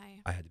Oh my.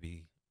 I had to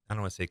be, I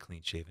don't want to say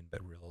clean shaven,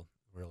 but real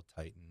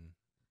tight,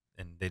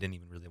 and they didn't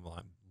even really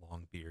want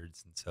long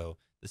beards, and so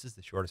this is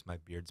the shortest my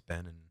beard's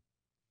been in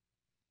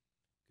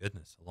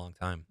goodness, a long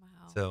time.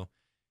 Wow.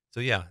 So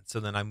yeah, so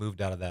then I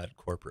moved out of that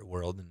corporate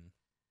world and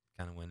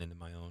kind of went into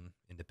my own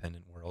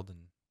independent world,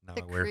 and now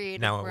The I wear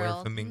creative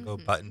world. flamingo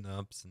Mhm. button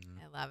ups, and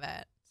I love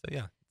it. so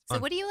yeah. It's So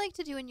fun. what do you like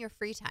to do in your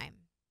free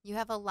time? You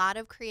have a lot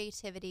of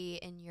creativity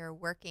in your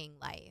working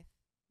life.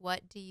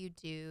 What do you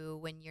do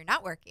when you're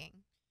not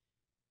working?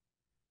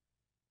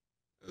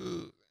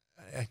 Ooh,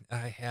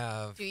 I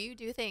have. Do you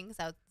do things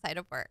outside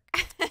of work?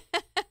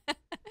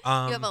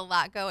 Um, You have a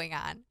lot going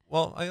on.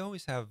 Well, I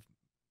always have.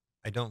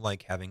 I don't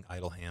like having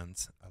idle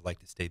hands. I like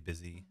to stay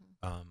busy.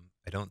 Mhm.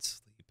 I don't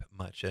sleep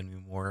much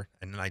anymore,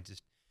 and I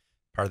just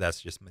part of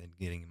that's just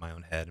getting in my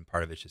own head, and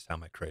part of it's just how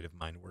my creative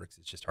mind works.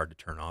 It's just hard to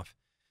turn off.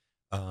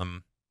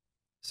 Um,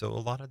 so a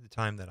lot of the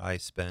time that I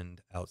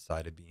spend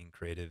outside of being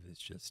creative is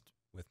just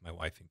with my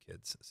wife and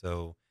kids.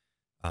 So,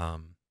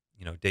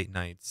 date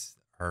nights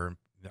are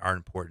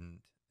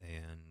important,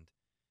 and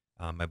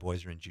my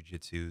boys are in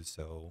jujitsu,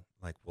 so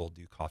like we'll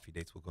do coffee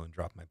dates. We'll go and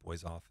drop my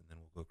boys off, and then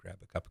we'll go grab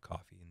a cup of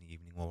coffee in the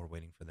evening while we're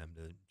waiting for them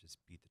to just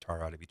beat the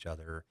tar out of each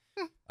other.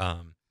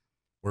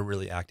 We're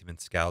really active in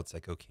scouts. I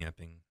go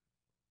camping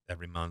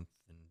every month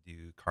and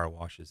do car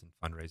washes and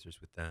fundraisers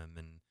with them.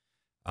 And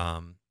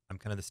I'm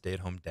kind of the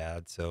stay-at-home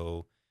dad,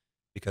 so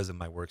because of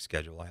my work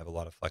schedule, I have a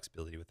lot of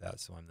flexibility with that.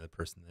 So I'm the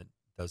person that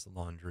does the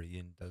laundry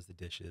and does the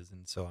dishes,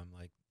 and so I'm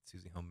like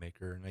Susie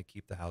Homemaker, and I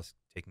keep the house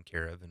taken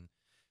care of. And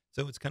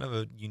so it's kind of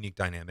a unique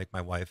dynamic.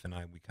 My wife and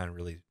I, we kind of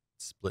really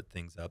split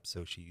things up.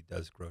 So she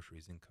does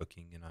groceries and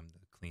cooking, and I'm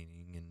the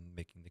cleaning and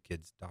making the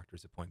kids'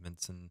 doctor's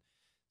appointments. And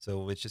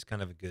so it's just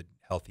kind of a good,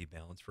 healthy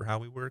balance for how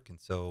we work. And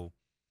so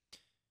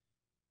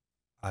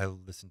I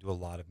listen to a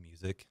lot of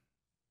music.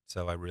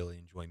 So I really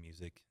enjoy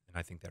music, and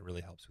I think that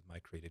really helps with my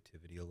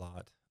creativity a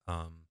lot.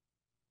 I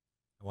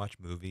watch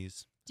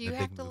movies. Do I'm you a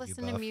have big to movie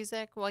listen to buff.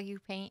 music while you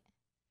paint?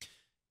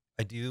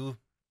 I do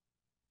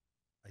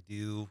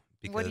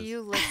because What do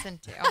you listen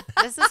to?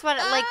 This is what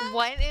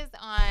is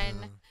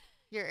on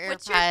your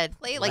What's your AirPod,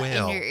 playlist? like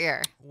in Well, your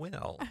ear?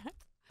 well,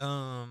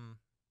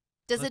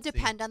 Does it let's see.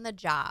 depend on the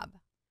job?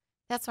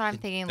 That's what I'm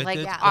It- thinking. it Like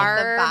depends.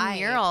 our The vibe.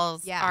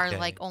 murals Yeah. are Okay.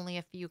 like only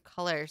a few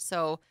colors,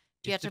 so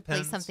do you It have to play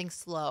depends. something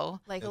slow?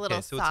 Like a Okay,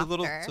 little so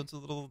softer. it's a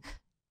little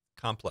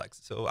complex.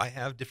 So I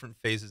have different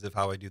phases of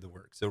how I do the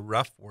work. So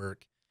rough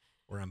work,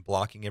 where I'm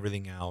blocking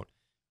everything out,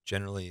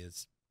 generally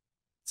is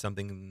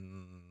something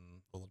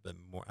a little bit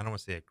more. I don't want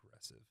to say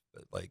aggressive,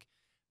 but like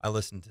I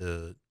listen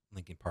to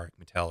Linkin Park,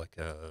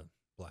 Metallica,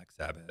 Black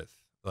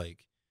Sabbath,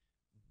 like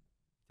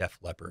Def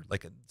Leppard,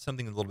 like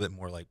something a little bit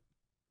more like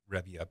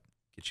rev you up,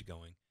 get you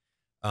going.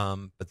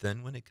 But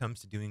then when it comes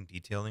to doing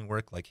detailing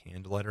work like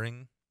hand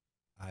lettering,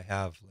 I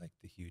have like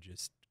the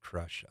hugest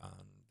crush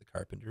on the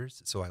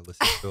Carpenters. So I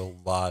listen to a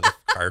lot of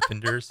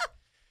Carpenters,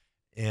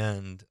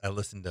 and I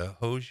listen to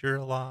Hozier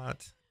a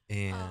lot,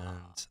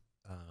 and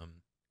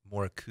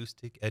more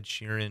acoustic Ed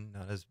Sheeran,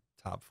 not as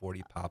top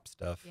 40 pop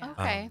stuff. Yeah.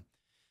 Okay.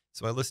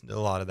 So I listen to a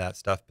lot of that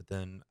stuff, but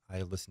then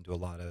I listen to a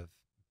lot of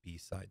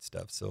B-side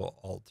stuff, so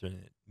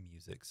alternate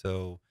music.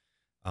 So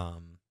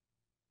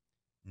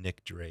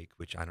Nick Drake,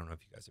 which I don't know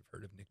if you guys have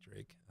heard of Nick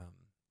Drake.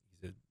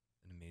 He's an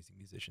amazing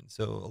musician.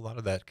 So a lot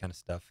of that kind of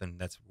stuff, and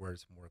that's where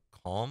it's more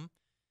calm.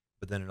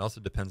 But then it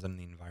also depends on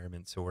the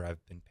environment. So where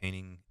I've been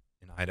painting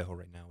in Idaho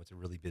right now, it's a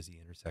really busy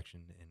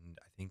intersection, and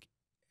I think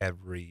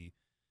every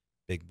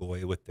big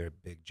boy with their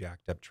big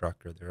jacked up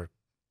truck or their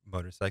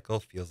motorcycle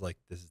feels like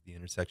this is the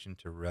intersection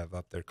to rev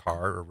up their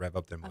car or rev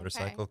up their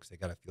motorcycle because they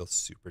got to feel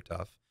super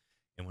tough.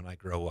 And when I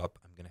grow up,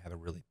 I'm going to have a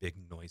really big,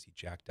 noisy,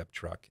 jacked up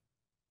truck.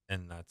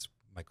 And that's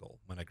my goal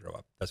when I grow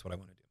up. That's what I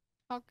want to do.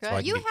 Oh, So good.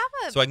 I can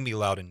be- so I can be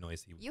loud and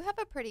noisy. You have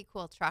a pretty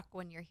cool truck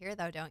when you're here,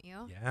 though, don't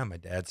you? Yeah, my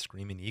dad's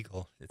Screaming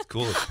Eagle. It's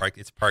cool.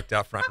 It's parked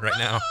out front right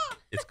now.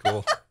 It's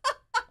cool.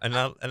 And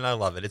I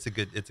love it. It's a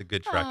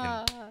good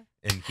truck,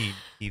 and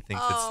he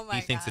thinks Oh my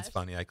it's gosh.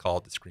 funny. I call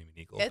it the Screaming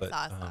Eagle. It's but,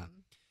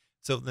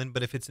 awesome.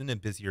 But if it's in a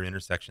busier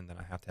intersection, then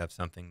I have to have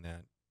something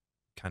that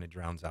kind of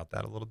drowns out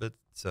that a little bit.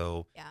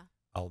 So Yeah.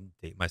 I'll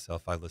date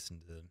myself.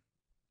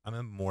 I'm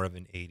a more of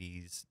an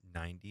 80s,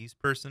 90s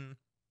person,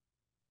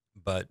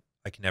 but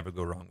I can never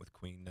go wrong with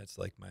Queen. That's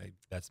like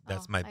that's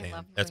Oh, my I band.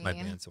 love That's my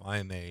Queen. band. So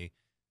I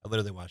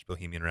literally watched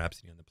Bohemian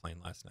Rhapsody on the plane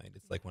last night.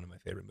 It's like one of my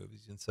favorite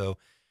movies. And so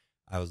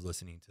I was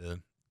listening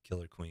to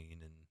Killer Queen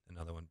and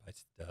Another One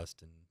Bites the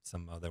Dust and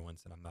some other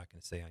ones that I'm not going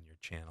to say on your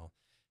channel.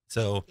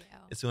 So Thank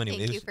you. so anyway,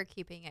 Thank it you was- for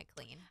keeping it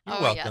clean. You're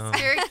Oh, welcome. yes,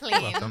 very You're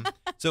clean. welcome.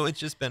 So it's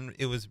just been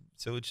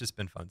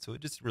fun. So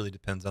it just really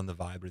depends on the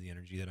vibe or the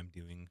energy that I'm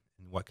doing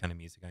and what kind of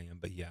music I am.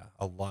 But yeah,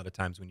 a lot of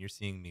times when you're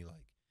seeing me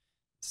like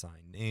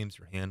sign names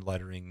or hand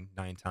lettering,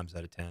 9 times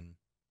out of 10,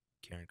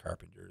 Karen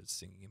Carpenter is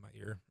singing in my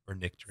ear, or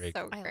Nick Drake,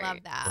 So I great. love or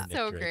that. Nick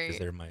so Drake, great. because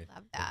they're my Love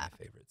they're my that.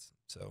 favorites.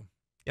 So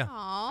yeah.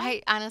 Aw.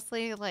 I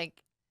honestly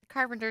like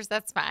Carpenters.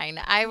 That's fine.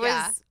 I was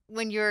Yeah.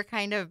 when you were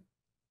kind of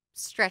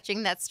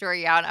stretching that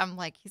story out. I'm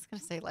like, he's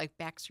gonna say like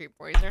Backstreet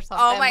Boys or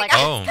something. my like,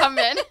 gosh. come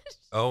in.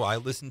 Oh, I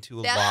listen to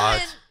a That's lot.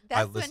 when,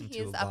 that's when listen to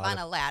he's a up lot on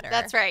of- a ladder.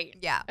 That's right.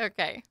 Yeah.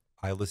 Okay.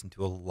 I listen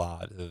to a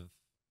lot of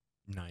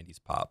 90s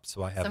pop.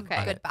 So I have Some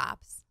Okay. good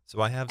bops.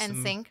 So I have And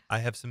some. sync. I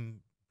have some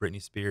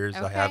Britney Spears.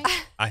 Okay.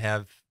 I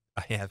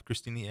have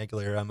Christina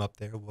Aguilera. I'm up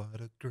there. What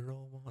a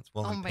girl wants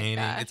while Oh I'm my painting.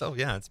 gosh.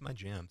 It's my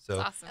jam. So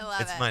Awesome. I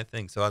love it's it. my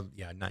thing. So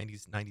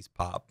 90s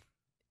pop.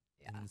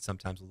 Yeah. And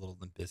sometimes a little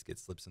Limp Bizkit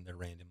slips in there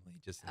randomly.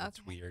 Just it's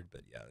Okay. weird,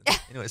 but yeah.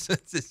 Anyways,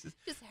 it just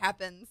Just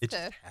happens it to.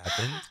 just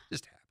happens.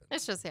 Just happens.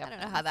 It's just I happening.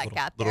 don't know how that little,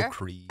 got little there.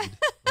 Creed.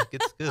 Like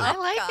it's good. I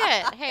like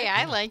God. it. Hey,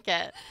 I like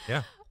it.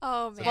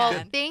 Oh So man. Well,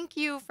 good. thank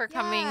you for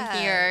coming Yes.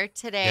 here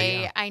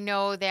today. yeah. I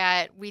know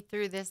that we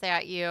threw this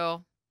at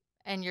you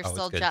and you're Oh, it's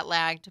still good. jet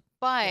lagged,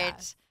 but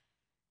Yes.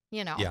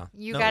 you know, Yeah.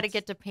 you No, got to it's-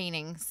 get to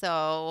painting.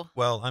 So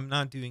Well, I'm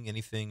not doing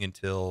anything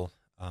until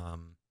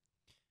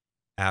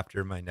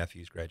after my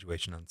nephew's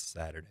graduation on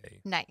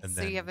Saturday. nice. And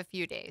So you then, have a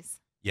few days.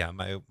 yeah,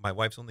 my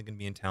wife's only going to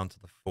be in town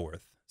till the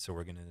 4th, so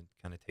we're going to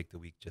kind of take the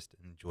week just to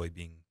enjoy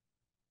being,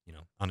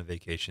 on a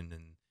vacation,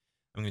 and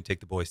I'm going to take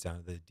the boys down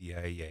to the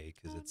DIA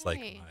because Oh, it's like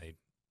nice.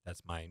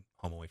 that's my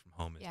home away from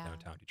home is Yeah.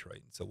 downtown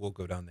Detroit, and so we'll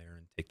go down there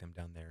and take them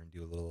down there and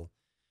do a little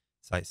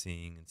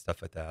sightseeing and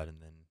stuff like that,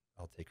 and then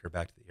I'll take her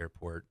back to the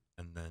airport,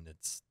 and then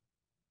it's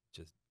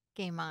just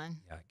Game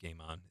on. game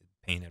on,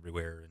 paint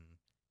everywhere, and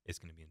it's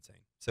going to be insane.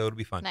 So it'll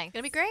be fun. Nice. It's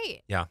gonna be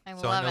great. Yeah. I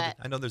So love know it.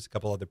 I know there's a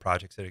couple other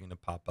projects that are going to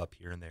pop up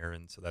here and there,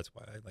 and so that's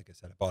why, like I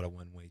said, I bought a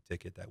one-way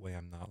ticket. That way,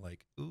 I'm not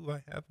like, ooh,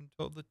 I have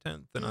until the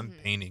 10th, and I'm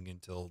Mhm. painting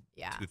until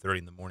Yeah. 2:30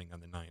 in the morning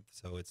on the 9th.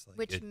 So it's like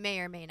Which may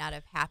or may not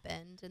have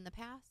happened in the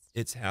past.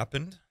 it's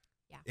happened.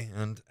 Yeah.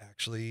 And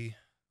actually,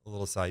 a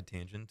little side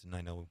tangent, and I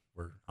know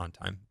we're on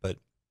time, but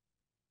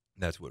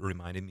that's what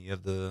reminded me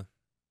of the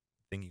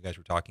thing you guys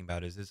were talking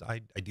about is I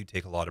do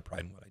take a lot of pride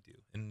in what I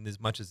do. And as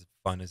much as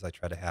fun as I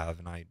try to have,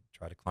 and I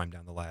try to climb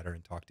down the ladder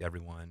and talk to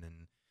everyone,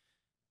 and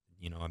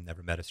I've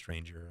never met a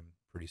stranger. I'm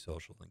pretty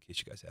social, in case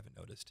you guys haven't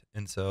noticed.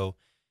 And so,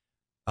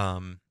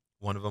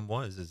 one of them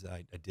is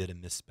I did a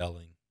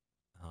misspelling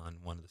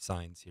on one of the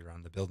signs here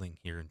on the building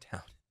here in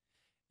town,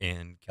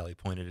 and Kelly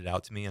pointed it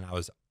out to me, and I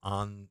was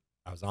on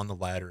the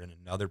ladder in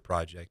another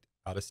project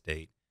out of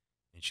state,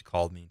 and she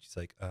called me and she's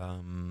like,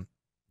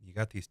 you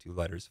got these two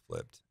letters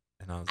flipped,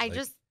 and I was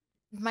like,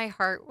 My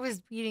heart was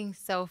beating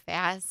so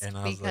fast And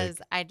I was because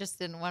like- I just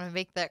didn't want to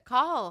make that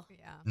call.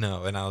 Yeah.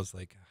 no, and I was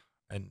like,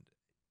 and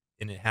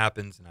it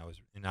happens, and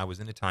I was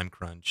in a time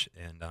crunch,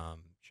 and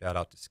shout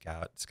out to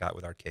Scott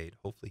with Arcade.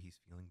 Hopefully he's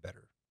feeling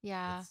better.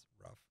 Yeah. It's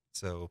rough.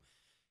 So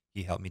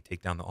he helped me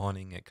take down the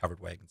awning at Covered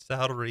Wagon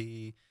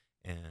Saddlery,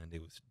 and it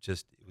was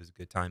a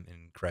good time.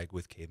 And Craig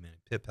with Caveman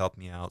and Pip helped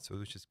me out, so it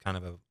was just kind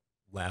of a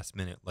last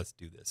minute, let's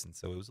do this. And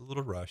so it was a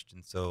little rushed,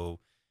 and so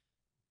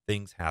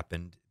things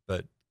happened.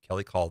 But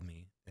Kelly called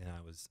me, and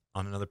I was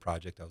on another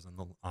project. I was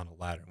on a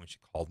ladder when she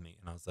called me,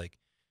 and I was like,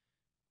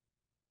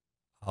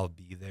 I'll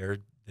be there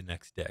the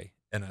next day.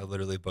 And I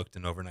literally booked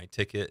an overnight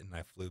ticket, and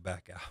I flew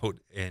back out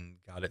and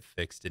got it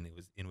fixed. And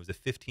it was a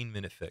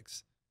 15-minute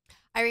fix.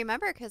 I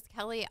remember because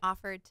Kelly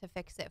offered to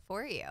fix it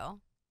for you.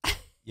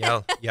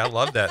 Yeah, I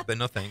love that, but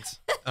no thanks.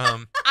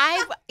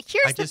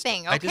 Here's the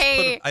thing, I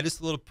okay? I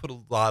just put a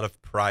lot of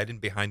pride in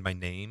behind my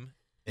name.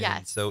 And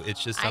Yes. so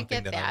it's just I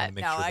something get that I want that. to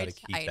make No, sure that I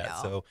I keep that.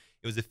 know. So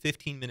it was a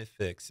 15-minute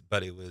fix,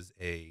 but it was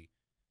a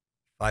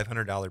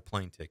 $500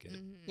 plane ticket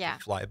Mhm. Yeah.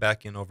 to fly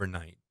back in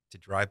overnight, to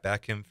drive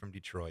back in from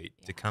Detroit,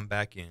 to Yeah. come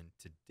back in,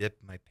 to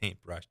dip my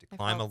paintbrush, to I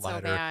climb a felt so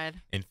ladder,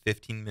 bad. and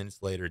 15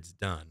 minutes later it's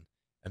done.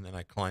 And then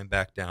I climb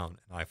back down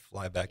and I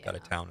fly back out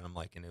of Yeah. town, and I'm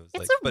like, and it was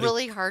It's like, a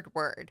really hard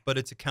word. but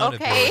it's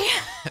accountability.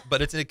 Okay.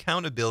 But it's an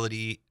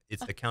accountability.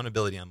 It's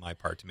accountability on my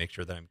part to make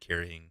sure that I'm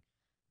carrying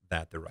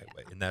that the right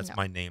way, and that's No.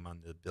 my name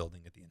on the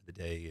building at the end of the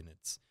day. And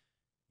it's,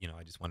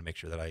 I just want to make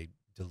sure that I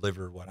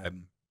deliver what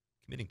I'm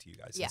committing to you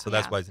guys. Yeah. And so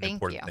that's Yeah, why it's an thank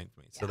important you. thing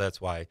for me. So Yeah. that's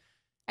why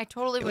I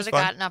totally It would was have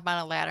fun. gotten up on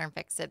a ladder and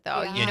fixed it,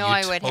 though. Yeah. You And know you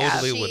I would have.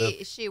 totally would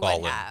have She would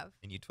fallen, have.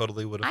 and you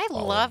totally would have. I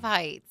love fallen.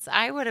 heights.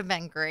 I would have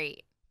been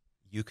great.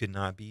 You could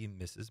not be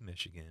Mrs.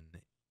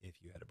 Michigan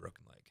if you had a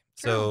broken leg.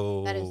 True.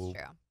 So That is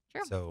true.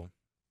 True. So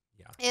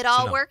yeah, It So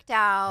all no. worked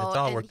out. It's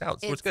all and worked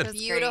out, so it's it's good. That's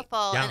great.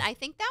 beautiful. Yeah. And I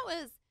think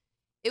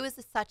it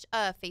was such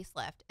a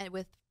facelift, and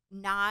with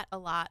not a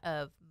lot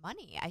of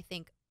money, I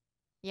think,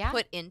 Yeah.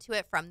 put into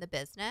it from the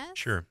business.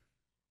 Sure.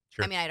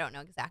 I mean, I don't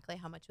know exactly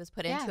how much was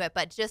put Yeah. into it,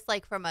 but just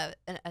like from an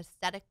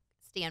aesthetic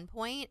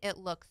standpoint, it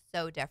looks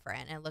so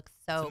different. It looks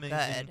so It's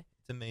amazing. good.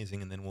 It's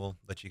amazing, and then we'll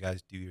let you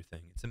guys do your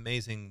thing. It's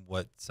amazing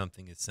what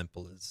something as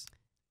simple as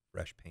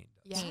fresh paint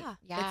does. Yeah,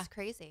 Yeah. it's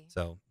crazy.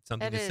 So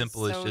something That as is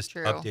simple as so just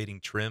true.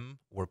 updating trim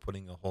or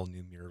putting a whole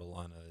new mural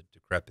on a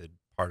decrepit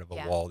part of a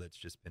Yeah. wall that's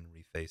just been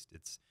refaced.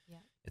 Yeah.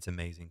 It's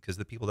amazing, because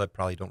the people that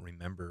probably don't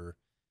remember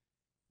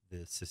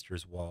the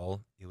sisters'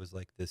 wall, it was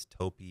like this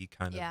taupey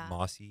kind Yeah. of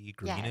mossy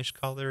greenish Yes.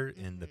 color,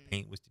 and the Mhm.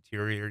 paint was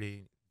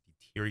deteriorating,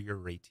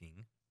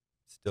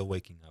 still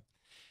waking up,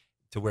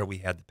 to where we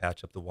had to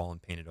patch up the wall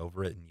and paint it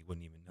over it, and you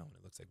wouldn't even know, and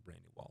it looks like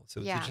brand new wall.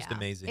 So Yeah. it's just Yeah.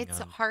 amazing. It's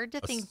on hard to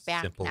a think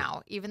back simple-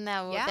 now, even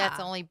though Yeah. that's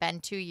only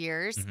been 2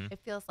 years. Mhm. It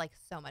feels like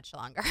so much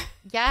longer.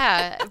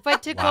 Yeah,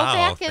 but to go Wow,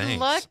 back and thanks.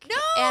 look No!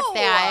 at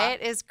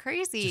that is It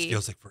crazy. just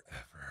feels like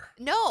forever.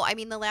 No, I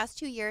mean the last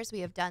 2 years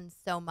we have done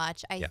so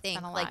much. I Yeah. think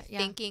Done a like lot, yeah.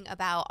 thinking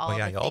about all. Oh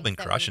yeah, the y'all been things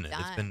that crushing we've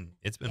it. done.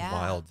 It's been Yeah.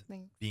 wild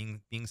Thanks.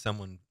 being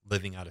someone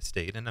living out of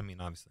state, and I mean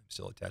obviously I'm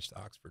still attached to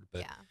Oxford,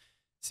 but Yeah,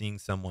 seeing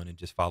someone and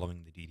just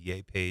following the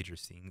DDA page, or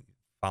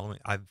following,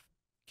 I've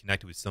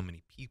connected with so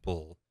many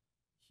people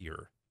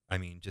here. I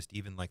mean, just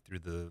even like through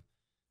the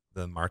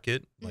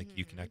market, like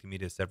you Mhm. connected me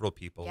to several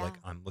people. Like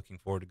Yeah. I'm looking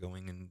forward to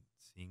going and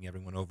seeing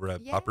everyone over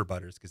at Yeah. Popper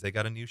Butters, because they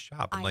got a new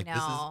shop. I'm I like, this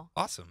is know.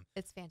 awesome.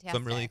 it's fantastic. So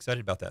I'm really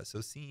excited about that.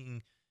 So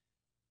seeing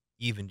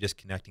even just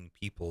connecting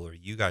people, or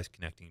you guys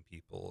connecting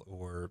people,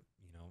 or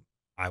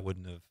I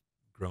wouldn't have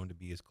grown to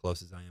be as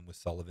close as I am with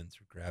Sullivan's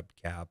or Grabbed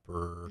Cap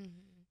or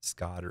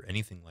Scott or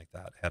anything like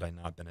that had I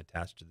not been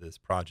attached to this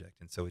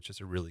project. And so it's just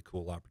a really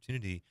cool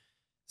opportunity.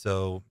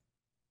 So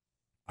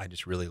I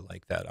just really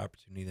like that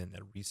opportunity and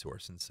that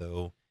resource. And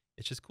so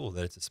it's just cool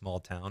that it's a small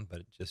town,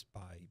 but just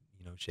by,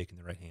 shaking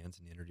the right hands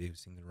and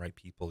introducing the right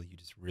people, you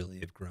just really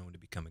have grown to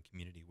become a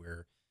community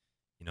where,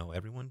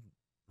 everyone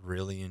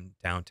really in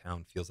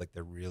downtown feels like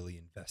they're really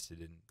invested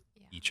in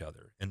each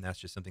other. And that's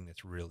just something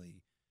that's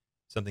really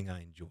something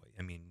I enjoy.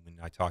 I mean, when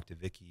I talk to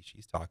Vicky,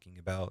 she's talking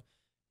about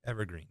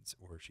evergreens,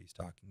 or she's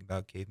talking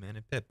about Caveman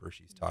and Pip, or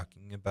she's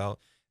talking about,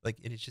 like,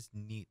 it is just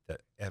neat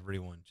that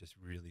everyone just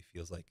really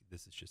feels like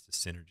this is just a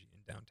synergy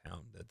in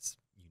downtown that's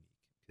unique,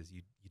 because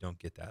you don't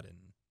get that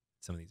in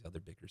some of these other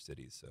bigger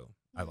cities. So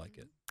I like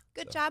it.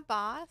 Good job,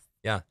 boss.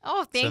 Yeah.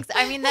 Oh, thanks. So,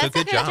 I mean, that's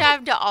a good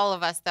job to all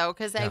of us, though,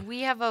 because Yeah.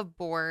 we have a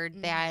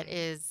board that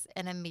is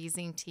an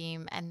amazing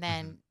team, and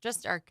then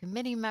just our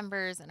committee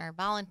members and our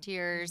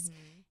volunteers.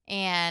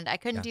 And I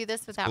couldn't do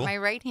this without my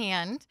right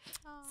hand.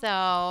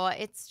 So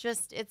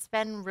it's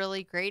been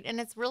really great.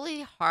 And it's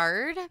really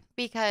hard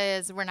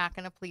because we're not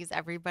going to please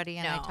everybody.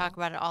 And I talk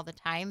about it all the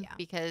time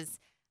because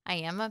I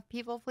am a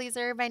people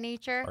pleaser by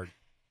nature.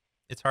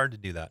 It's hard to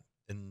do that.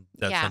 And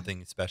that's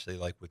something, especially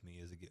like with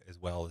me as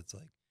well. It's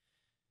like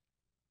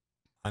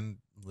I'm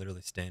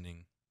literally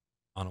standing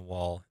on a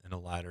wall and a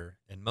ladder,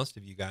 and most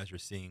of you guys are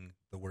seeing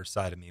the worst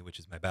side of me, which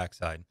is my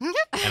backside.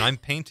 And I'm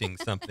painting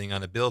something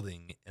on a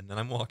building, and then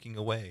I'm walking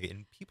away,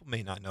 and people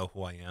may not know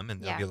who I am,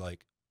 and they'll be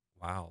like,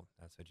 "Wow,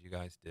 that's what you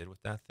guys did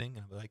with that thing."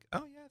 And I'll be like,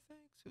 "Oh yeah,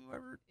 thanks,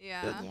 whoever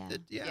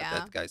did,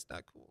 that guy's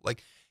not cool."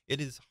 Like, it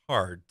is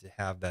hard to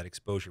have that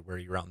exposure where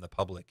you're out in the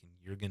public and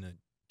you're gonna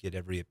get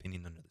every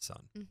opinion under the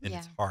sun, and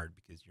it's hard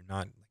because you're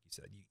not, like you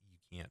said, you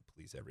can't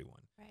please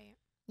everyone. Right.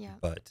 Yeah.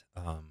 But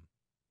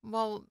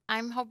well,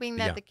 I'm hoping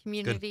that the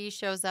community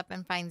shows up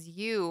and finds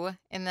you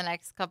in the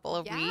next couple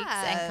of weeks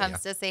and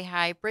comes to say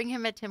hi. Bring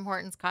him a Tim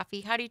Hortons coffee.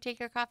 How do you take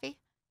your coffee?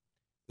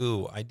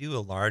 Ooh, I do a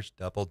large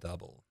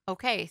double.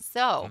 Okay,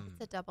 so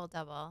it's a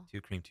double. 2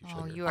 cream, 2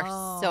 sugar. Oh, you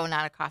are so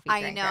not a coffee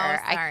drinker. I know. Sorry,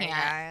 I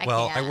can't.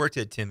 I can't. worked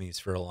at Timmy's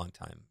for a long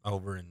time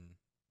over in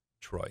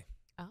Troy.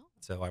 Oh.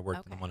 So I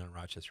worked in the one on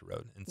Rochester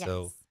Road. And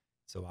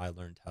so I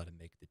learned how to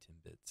make the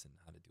Timbits and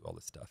how to do all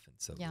this stuff. And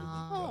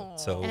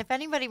so, and if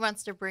anybody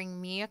wants to bring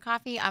me a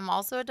coffee, I'm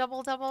also a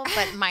double,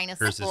 but minus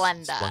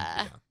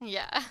Splenda.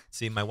 Yeah.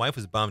 See, my wife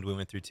was bummed. We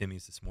went through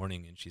Timmy's this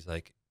morning, and she's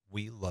like,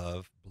 "We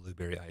love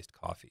blueberry iced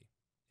coffee."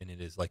 And it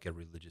is like a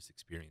religious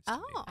experience to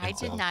me. I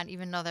did not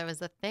even know that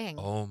was a thing.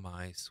 Oh,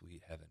 my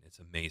sweet heaven. It's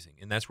amazing.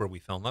 And that's where we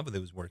fell in love with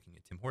it, was working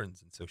at Tim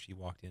Hortons. And so she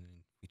walked in,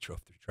 and we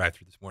drove through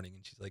drive-through this morning,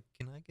 and she's like,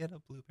 "Can I get a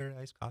blueberry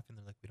iced coffee?" And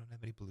they're like, "We don't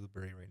have any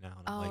blueberry right now."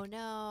 And I'm like,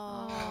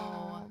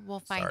 no. We'll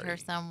find her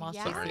some while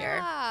she's here.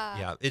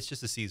 Yeah, it's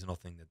just a seasonal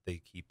thing that they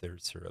keep their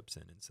syrups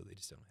in, and so they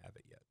just don't have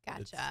it yet.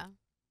 Gotcha.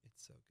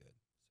 It's so good.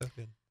 So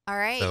good. All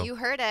right, So, you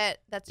heard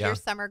it. That's your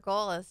summer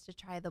goal, is to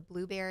try the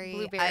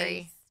blueberry.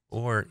 Ice.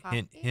 Or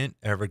coffee. hint,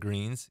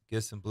 evergreens,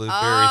 get some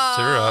blueberry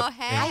syrup and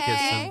get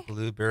hey. some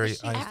blueberry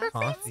iced Evergreens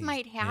coffee.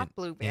 might have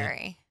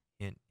blueberry.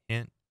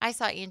 Hint. I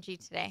saw Angie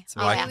today.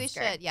 So I'll I- we ask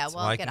her. should. Yeah, So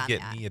we'll I get can on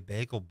get that. me a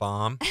bagel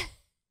bomb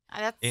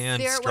That's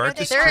and What are start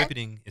they-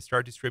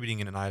 distributing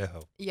in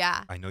Idaho.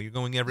 Yeah. I know you're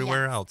going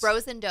everywhere else.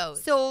 Frozen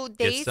doughs. So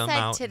they some said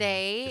out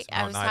today, and get some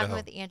I out was in talking Idaho.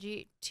 with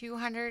Angie,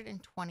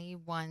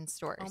 221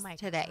 stores Oh my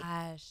today.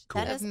 gosh.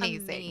 Cool. That is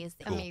Amazing. amazing.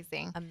 Cool.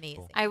 Amazing.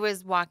 Amazing. I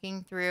was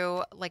walking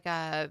through like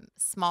a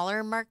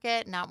smaller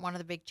market, not one of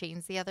the big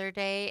chains, the other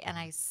day, and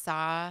I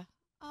saw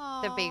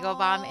the bagel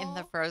bomb in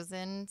the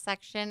frozen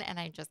section, and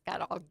I just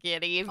got all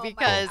giddy my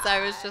because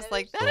I was just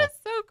like, that Cool. is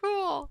so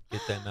cool.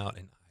 Get them out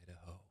in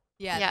Idaho.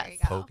 Yeah, Yes. there you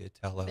go.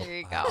 Pocatello, There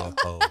you go.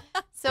 Idaho.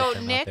 So Get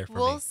them out Nick, there for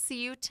we'll me.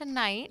 see you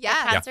tonight.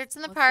 Yeah. The concert's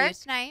in the We'll see you park,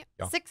 tonight.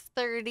 Yeah.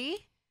 6:30.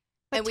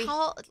 But And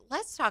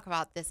let's talk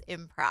about this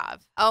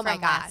improv. Oh my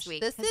from last gosh,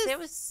 week, this 'cause is it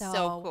was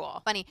so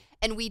cool. funny.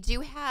 And we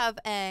do have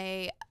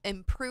a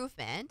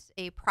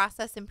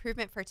process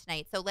improvement for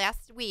tonight. So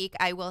last week,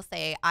 I will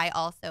say, I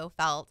also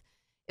felt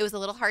it was a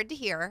little hard to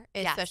hear,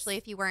 especially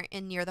if you weren't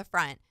in near the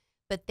front.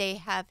 But they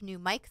have new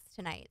mics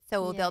tonight,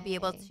 so they'll be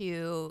able Yay.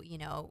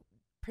 to,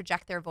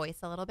 project their voice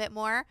a little bit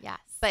more. Yes.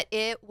 But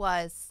it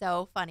was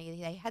so funny.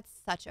 They had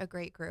such a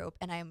great group,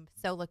 and I'm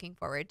so looking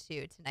forward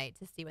to tonight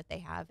to see what they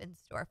have in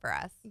store for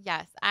us.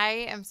 Yes, I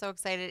am so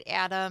excited.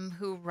 Adam,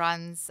 who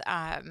runs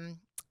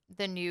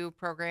the new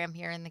program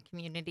here in the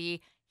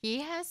community,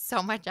 he has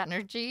so much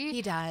energy.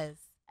 He does.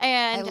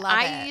 And love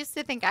I it. used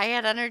to think I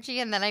had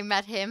energy, and then I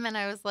met him, and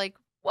I was like,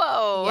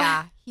 whoa.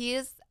 Yeah, he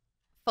is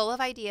full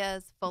of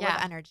ideas, full Yeah.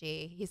 of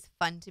energy. He's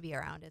fun to be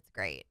around. It's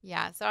great.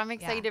 Yeah, so I'm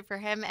excited for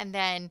him. And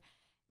then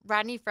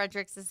Rodney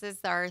Fredericks, this is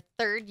our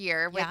 3rd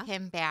year with Yeah.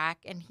 him back,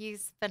 and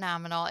he's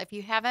phenomenal. If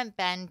you haven't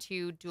been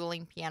to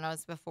Dueling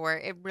Pianos before,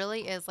 it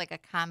really is like a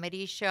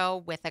comedy show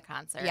with a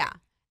concert. Yeah.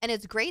 And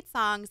it's great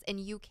songs, and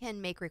you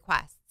can make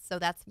requests. So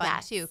that's fun,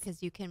 Yes. too,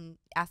 because you can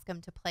ask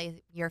them to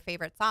play your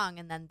favorite song,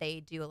 and then they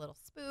do a little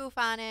spoof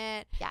on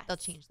it. Yes. They'll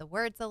change the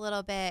words a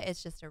little bit.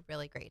 It's just a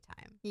really great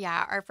time.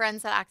 Yeah, our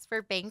friends at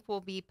Oxford Bank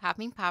will be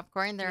popping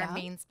popcorn. They're Yeah. our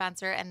main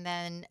sponsor. And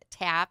then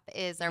TAP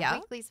is our Yeah.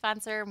 weekly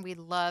sponsor. And we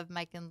love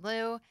Mike and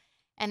Lou.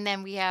 And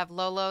then we have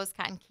Lolo's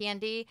Cotton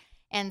Candy.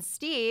 And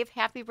Steve,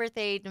 happy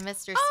birthday to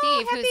Mr.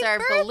 Steve, who's happy our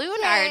balloon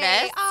birthday.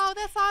 artist. Oh,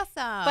 that's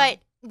awesome. But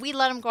we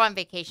let him go on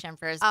vacation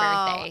for his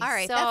birthday. All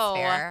right, So that's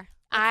fair.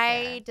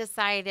 I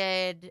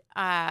decided,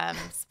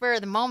 spur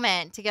of the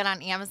moment, to get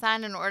on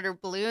Amazon and order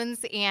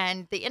balloons.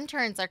 And the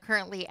interns are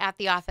currently at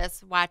the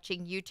office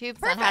watching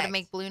YouTubes on how to Perfect.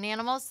 make balloon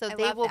animals. So I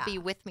they love will that. be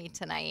with me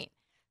tonight.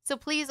 So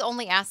please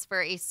only ask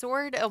for a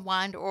sword, a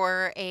wand,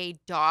 or a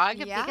dog,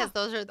 Yeah. because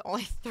those are the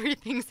only 3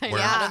 things I know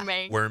Worms. how to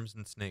make. Worms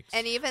and snakes.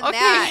 And even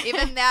Okay.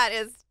 that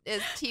is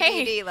TBD.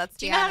 Hey, Let's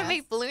Do be you know how to honest.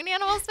 make balloon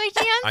animals by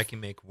chance? I can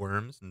make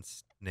worms and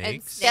snakes.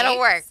 snakes. That'll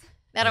work.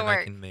 That'll and I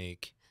work. can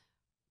make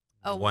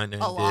a one-ended.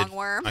 long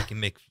worm. I can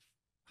make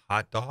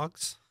hot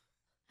dogs.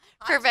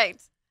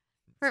 Perfect.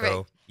 Perfect.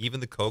 So even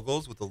the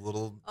Kogels with the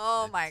little.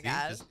 Oh my see,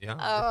 gosh. yeah.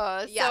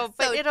 Oh, Yeah,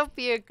 but so- it'll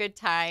be a good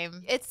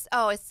time. It's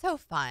so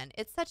fun.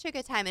 It's such a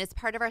good time, and it's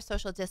part of our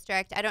social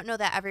district. I don't know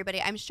that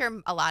everybody. I'm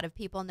sure a lot of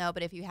people know,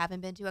 but if you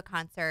haven't been to a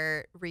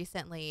concert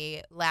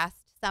recently, last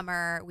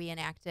summer we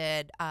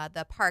enacted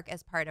the park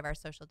as part of our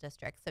social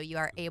district. So you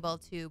are able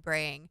to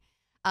bring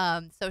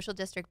social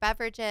district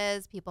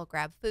beverages. People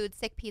grab food.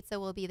 Sick Pizza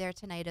will be there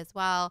tonight as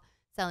well,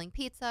 selling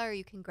pizza, or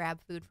you can grab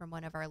food from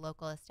one of our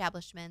local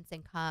establishments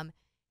and come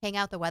hang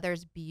out. The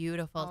weather's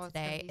beautiful Oh,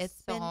 today.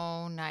 It's been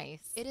so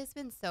nice. It has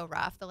been so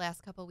rough the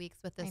last couple weeks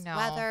with I this know.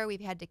 weather.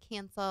 We've had to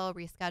cancel,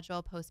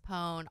 reschedule,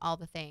 postpone, all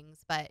the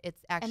things, but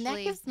it's actually And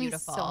that gives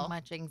beautiful. me so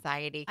much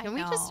anxiety. I Can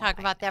we just know, talk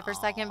I about that for a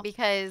second? know.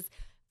 Because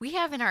we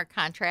have in our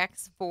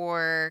contracts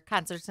for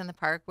concerts in the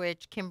park,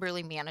 which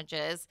Kimberly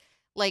manages,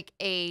 like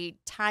a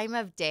time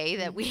of day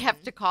that we have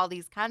Mhm. to call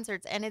these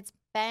concerts. And it's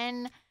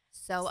been,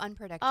 So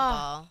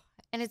unpredictable.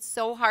 and it's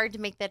so hard to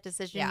make that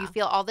decision. Yeah. You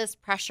feel all this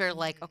pressure,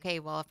 like, Mhm. okay,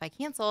 well, if I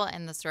cancel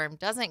and the storm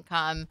doesn't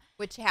come,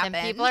 Which happened.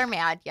 then people are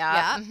mad.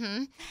 Yeah. Yep.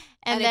 hmm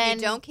and then if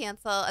you don't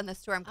cancel and the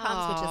storm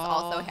comes, which has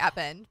also Oh.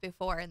 happened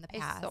before in the it's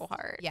past. so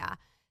hard. Yeah.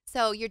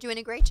 So you're doing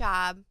a great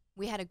job.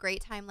 We had a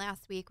great time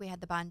last week. We had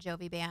the Bon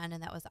Jovi band,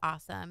 and that was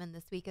awesome. And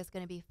this week is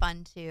going to be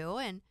fun too.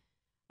 And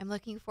I'm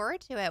looking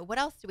forward to it. What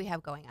else do we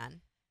have going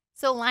on?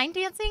 So line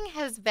dancing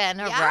has been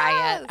a Yes.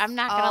 riot. I'm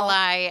not going to Oh,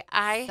 lie.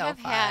 I so have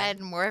fun. had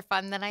more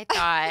fun than I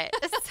thought.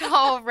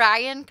 So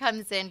Ryan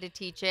comes in to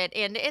teach it,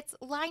 and it's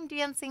line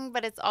dancing,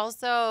 but it's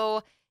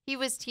also, he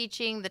was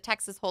teaching the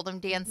Texas Hold'em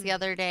dance the Mhm.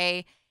 other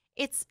day.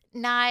 It's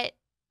not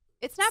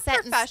It's not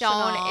set in professional.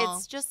 stone.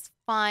 It's just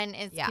fun.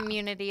 It's Yeah.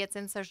 community. It's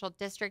in social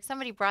district.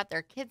 Somebody brought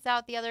their kids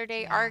out the other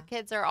day. Yeah. Our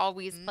kids are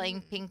always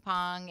playing Mm. ping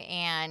pong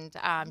and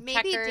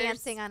maybe checkers.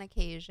 dancing on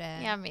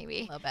occasion. Yeah, maybe.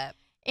 A little bit.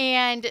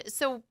 And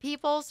so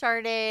people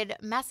started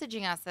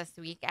messaging us this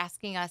week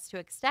asking us to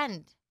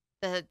extend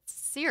the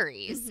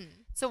series. Mhm.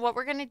 So what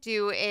we're going to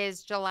do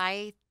is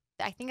July,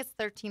 I think it's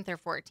 13th or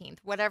 14th,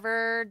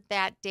 whatever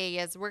that day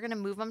is, we're going to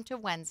move them to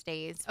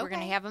Wednesdays. We're going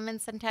to Okay. have them in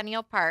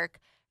Centennial Park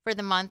for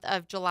the month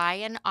of July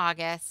and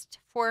August,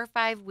 4 or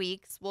 5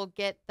 weeks. We'll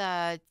get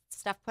the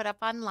stuff put up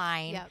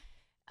online, Yep.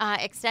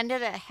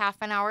 extended a half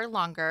an hour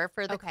longer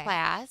for the Okay.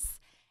 class.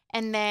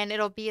 And then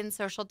it'll be in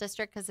social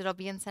district because it'll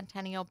be in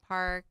Centennial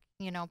Park.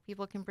 You know,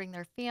 people can bring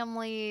their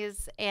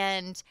families.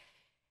 And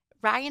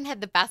Ryan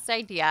had the best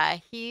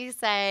idea. He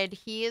said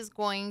he is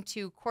going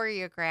to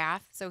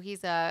choreograph. So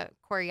he's a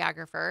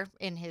choreographer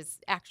in his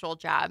actual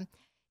job.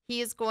 He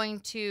is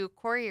going to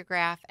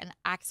choreograph an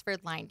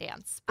Oxford line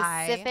dance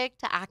I specific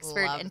to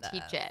Oxford love and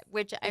teach this. it,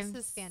 which I'm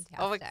is so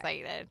fantastic.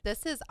 excited.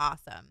 This is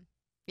awesome.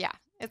 Yeah,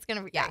 it's going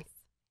to be Yes. great.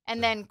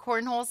 And then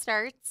cornhole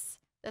starts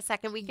the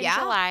second week in Yeah,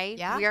 July.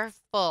 yeah. We are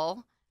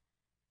full,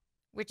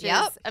 which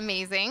Yep. is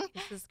amazing.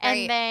 This is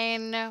great. And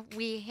then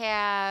we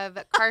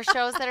have car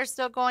shows that are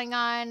still going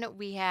on.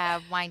 We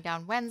have Wind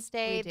Down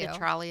Wednesday. We The do.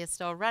 trolley is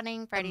still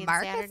running Friday the and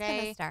market's going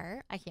Saturday. to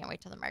start. I can't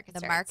wait till the market The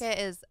starts. market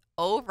is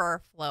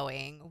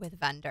overflowing with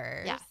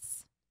vendors.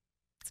 Yes.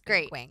 It's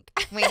great. Wink.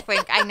 Wink,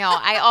 wink. I know.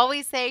 I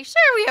always say, sure,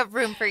 we have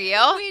room for you.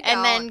 We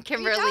And then don't. We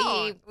Kimberly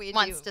don't. We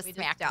wants do. to We just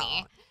smack me.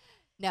 don't.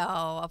 No,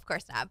 of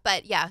course not.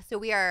 But yeah, so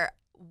we are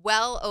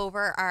well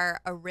over our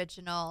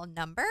original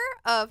number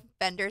of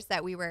vendors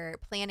that we were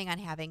planning on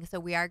having. So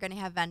we are going to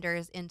have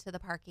vendors into the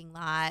parking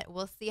lot.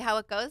 We'll see how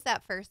it goes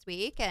that first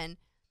week. And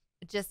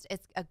just,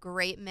 it's a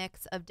great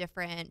mix of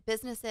different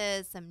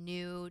businesses, some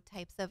new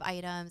types of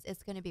items.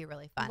 It's going to be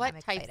really fun. What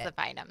I'm types excited. of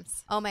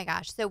items? Oh my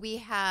gosh. So we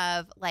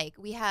have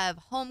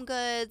home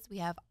goods, we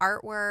have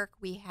artwork,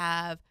 we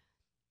have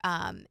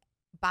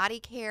body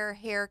care,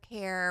 hair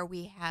care,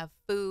 we have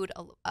food,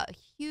 a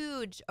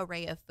huge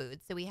array of food.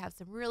 So we have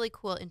some really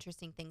cool,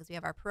 interesting things. We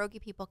have our pierogi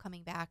people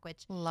coming back,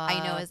 which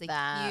I know is a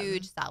Love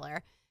huge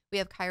seller. We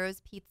have Cairo's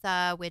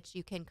Pizza, which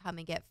you can come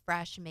and get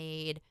fresh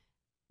made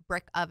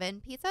brick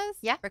oven pizzas.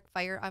 Yeah. Brick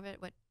fire oven,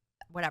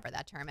 whatever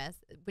that term is,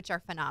 which are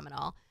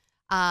phenomenal.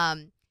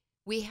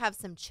 We have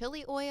some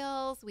chili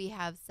oils. We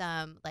have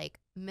some like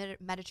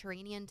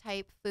Mediterranean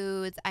type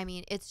foods. I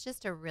mean, it's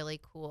just a really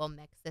cool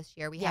mix this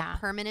year. We have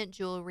permanent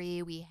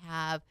jewelry. We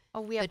have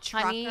we have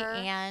honey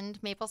and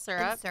maple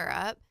syrup.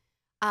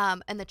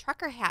 And the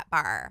trucker hat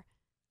bar,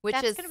 which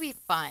is going to be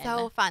fun.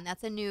 So fun.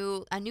 That's a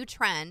new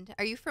trend.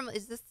 Are you from?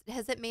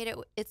 Has it made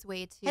its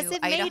way to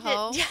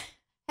Idaho?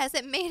 Has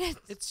it made it?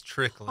 It's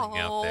trickling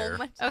out there.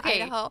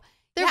 Okay, Idaho.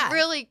 They're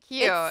really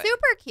cute. It's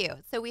super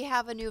cute. So we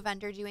have a new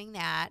vendor doing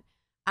that.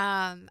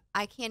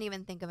 I can't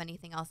even think of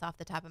anything else off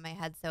the top of my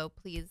head, so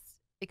please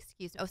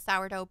excuse me. Oh,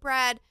 sourdough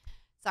bread.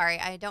 Sorry,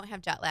 I don't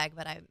have jet lag,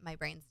 but my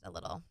brain's a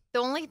little. The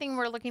only thing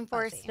we're looking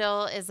for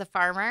still is a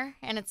farmer,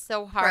 and it's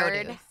so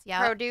hard.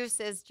 Produce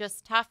is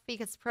just tough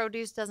because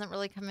produce doesn't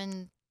really come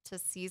into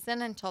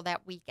season until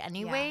that week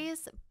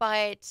anyways,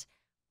 but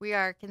we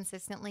are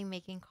consistently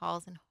making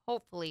calls, and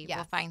hopefully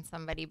we'll find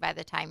somebody by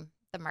the time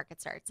the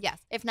market starts. Yes.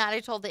 If not,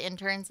 I told the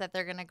interns that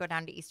they're going to go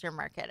down to Eastern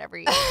Market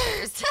every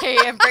Thursday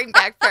and bring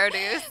back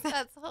produce.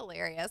 That's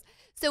hilarious.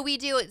 So we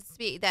do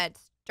that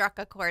struck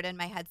a chord in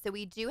my head. So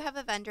we do have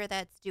a vendor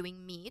that's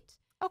doing meat.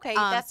 Okay,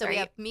 that's so right. we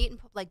have meat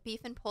and like beef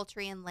and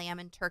poultry and lamb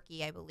and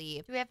turkey, I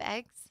believe. Do we have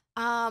eggs?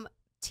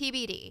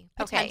 TBD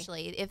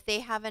potentially. Okay. If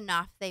they have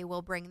enough, they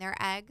will bring their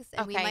eggs,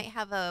 and we might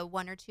have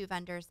one or two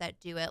vendors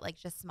that do it like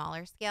just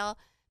smaller scale.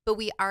 But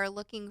we are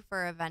looking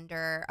for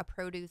a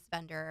produce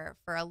vendor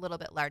for a little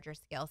bit larger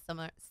scale,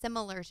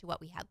 similar to what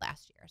we had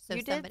last year. So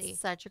you did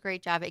such a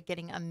great job at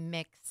getting a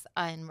mix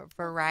and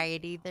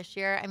variety this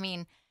year. I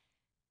mean,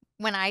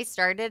 when I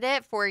started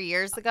it 4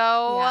 years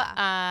ago,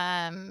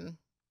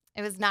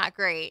 it was not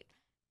great.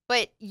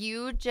 But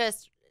you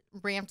just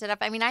ramped it up.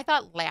 I mean, I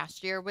thought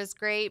last year was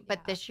great,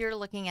 but this year,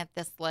 looking at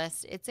this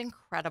list, it's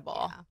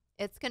incredible. Yeah.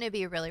 It's going to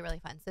be really, really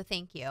fun. So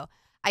thank you.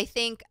 I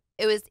think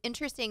it was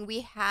interesting.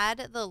 We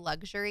had the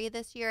luxury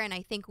this year, and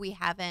I think we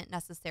haven't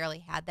necessarily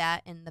had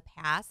that in the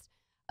past,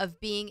 of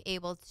being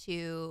able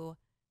to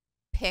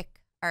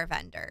pick our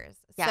vendors.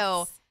 Yes.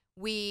 So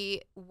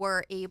we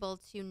were able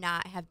to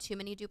not have too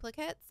many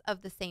duplicates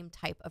of the same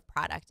type of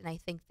product. And I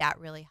think that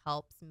really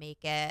helps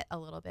make it a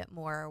little bit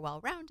more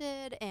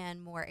well-rounded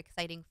and more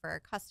exciting for our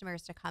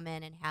customers to come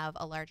in and have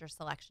a larger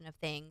selection of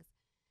things.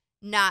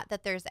 Not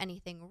that there's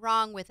anything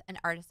wrong with an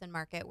artisan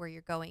market where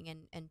you're going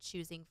and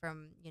choosing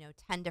from,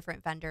 10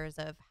 different vendors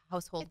of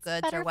household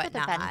goods or whatnot. It's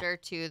better for the vendor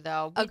too,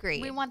 though.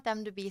 Agreed. We want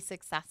them to be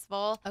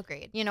successful.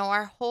 Agreed.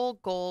 Our whole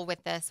goal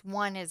with this,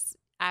 one, is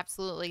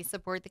absolutely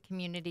support the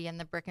community and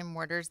the brick and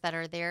mortars that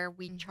are there.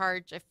 We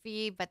charge a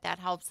fee, but that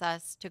helps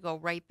us to go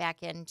right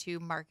back into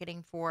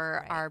marketing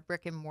for our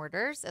brick and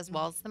mortars as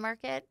well as the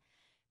market.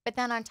 But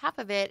then on top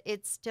of it,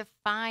 it's to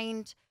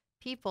find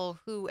people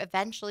who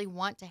eventually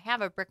want to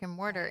have a brick and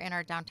mortar in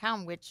our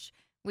downtown, which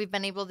we've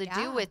been able to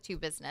do with 2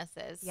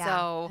 businesses. Yeah.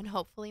 So, and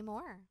hopefully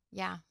more.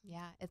 Yeah.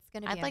 Yeah. It's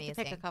going to be amazing. I'd like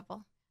to pick a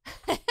couple.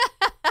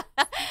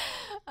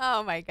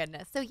 Oh my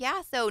goodness.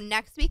 So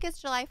next week is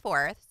July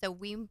 4th. So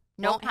we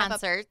no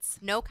concerts.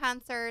 No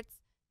concerts,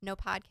 no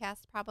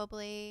podcast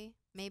probably.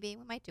 Maybe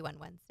we might do on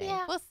Wednesday.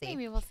 Yeah, we'll see.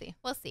 Maybe we'll see.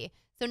 We'll see.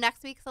 So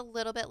next week's a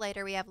little bit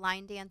later. We have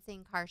line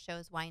dancing, car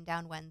shows, Wind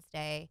Down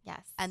Wednesday.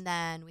 Yes. And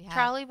then we have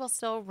Trolley will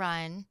still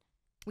run.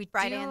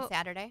 Friday and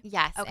Saturday?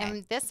 Yes. Okay.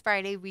 And this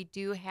Friday, we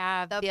do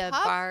have the pub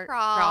bar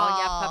crawl.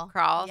 Yeah, pub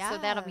crawl. Yes. So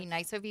that'll be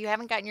nice. So if you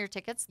haven't gotten your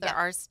tickets, there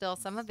are still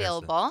some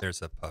available.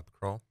 There's a pub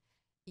crawl?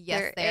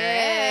 Yes,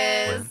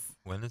 there is.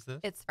 When is this?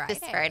 It's Friday.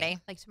 This Friday.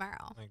 Like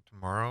tomorrow. Like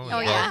tomorrow? Oh,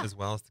 As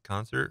well as the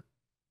concert?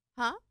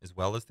 Huh? As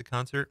well as the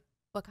concert?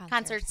 What concert?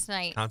 Concerts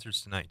tonight.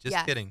 Concerts tonight.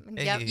 Just kidding.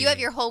 Hey. Yep. You have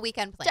your whole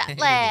weekend planned. Jet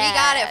We lag.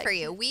 got it for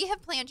you. We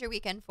have planned your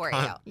weekend for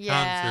you.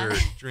 Yeah.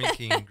 Concert,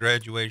 drinking,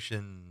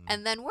 graduation.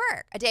 And then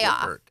work. A day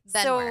off.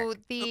 Then so work.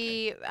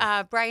 the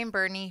Brian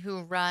Burney,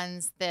 who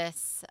runs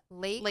this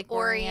Lake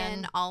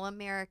Orion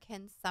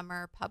All-American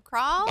Summer Pub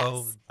Crawl.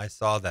 Oh, I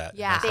saw that.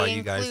 Yeah. I saw They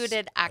you guys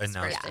included experts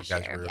announced this you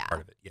guys year. were a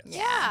part of it. Yes.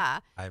 Yeah.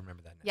 I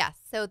remember that now. Yes.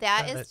 So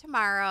that is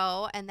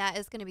tomorrow, and that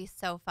is going to be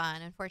so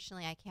fun.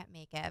 Unfortunately, I can't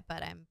make it,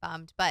 but I'm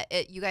bummed.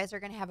 But you guys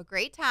are going to have a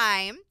great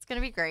time. It's going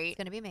to be great. It's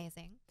going to be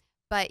amazing.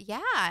 But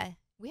yeah,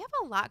 we have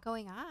a lot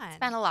going on. It's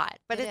been a lot,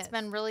 but It it's is.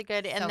 been really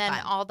good. And So then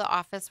fun. all the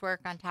office work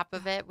on top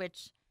of it,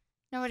 which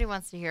nobody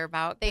wants to hear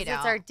about. They 'cause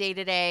It's our don't.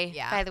 day-to-day.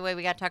 Yeah. By the way,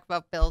 we got to talk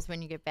about bills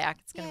when you get back.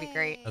 It's going to be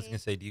great. I was going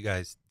to say, do you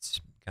guys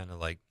kind of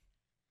like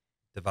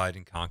divide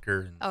and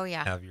conquer and Oh,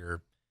 yeah. have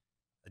your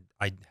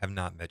I have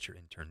not met your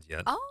interns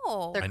yet.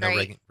 Oh. They're I know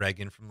great.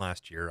 Reagan from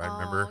last year. I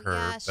remember her,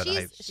 Yeah,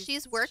 but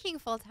she's working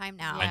full time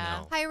now. I Yeah.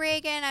 know. Hi,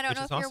 Reagan. I don't Which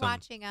know is if you're awesome.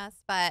 watching us,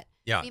 but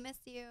Yeah. we miss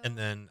you. And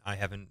then I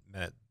haven't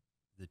met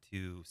the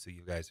 2, so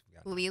you guys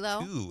have got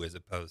Lilo? 2 as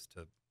opposed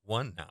to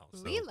 1 now.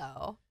 So,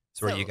 Lilo.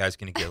 So are you guys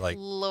going to get like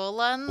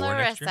Lola and 4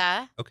 next year?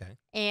 Larissa. Okay.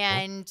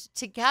 And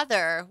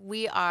together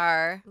we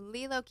are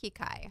Lilo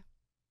Kikai.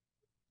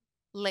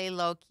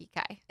 Lalo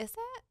Kikai. Is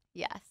it?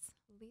 Yes.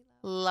 Lilo?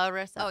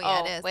 Larissa. Oh,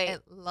 yeah, it is. Wait.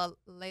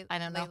 I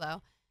don't know.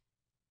 Lilo.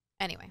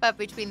 Anyway. But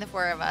between the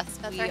 4 of us,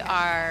 That's we okay.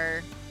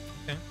 are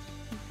Okay.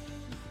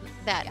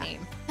 that Yeah.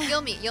 name.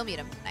 You'll meet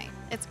him tonight.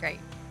 It's great.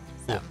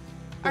 Cool. So,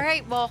 All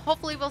right. Well,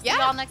 hopefully we'll see Yeah.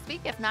 you all next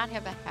week. If not,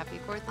 have a happy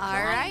 4th of July.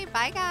 All right.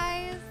 Bye,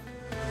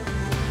 guys.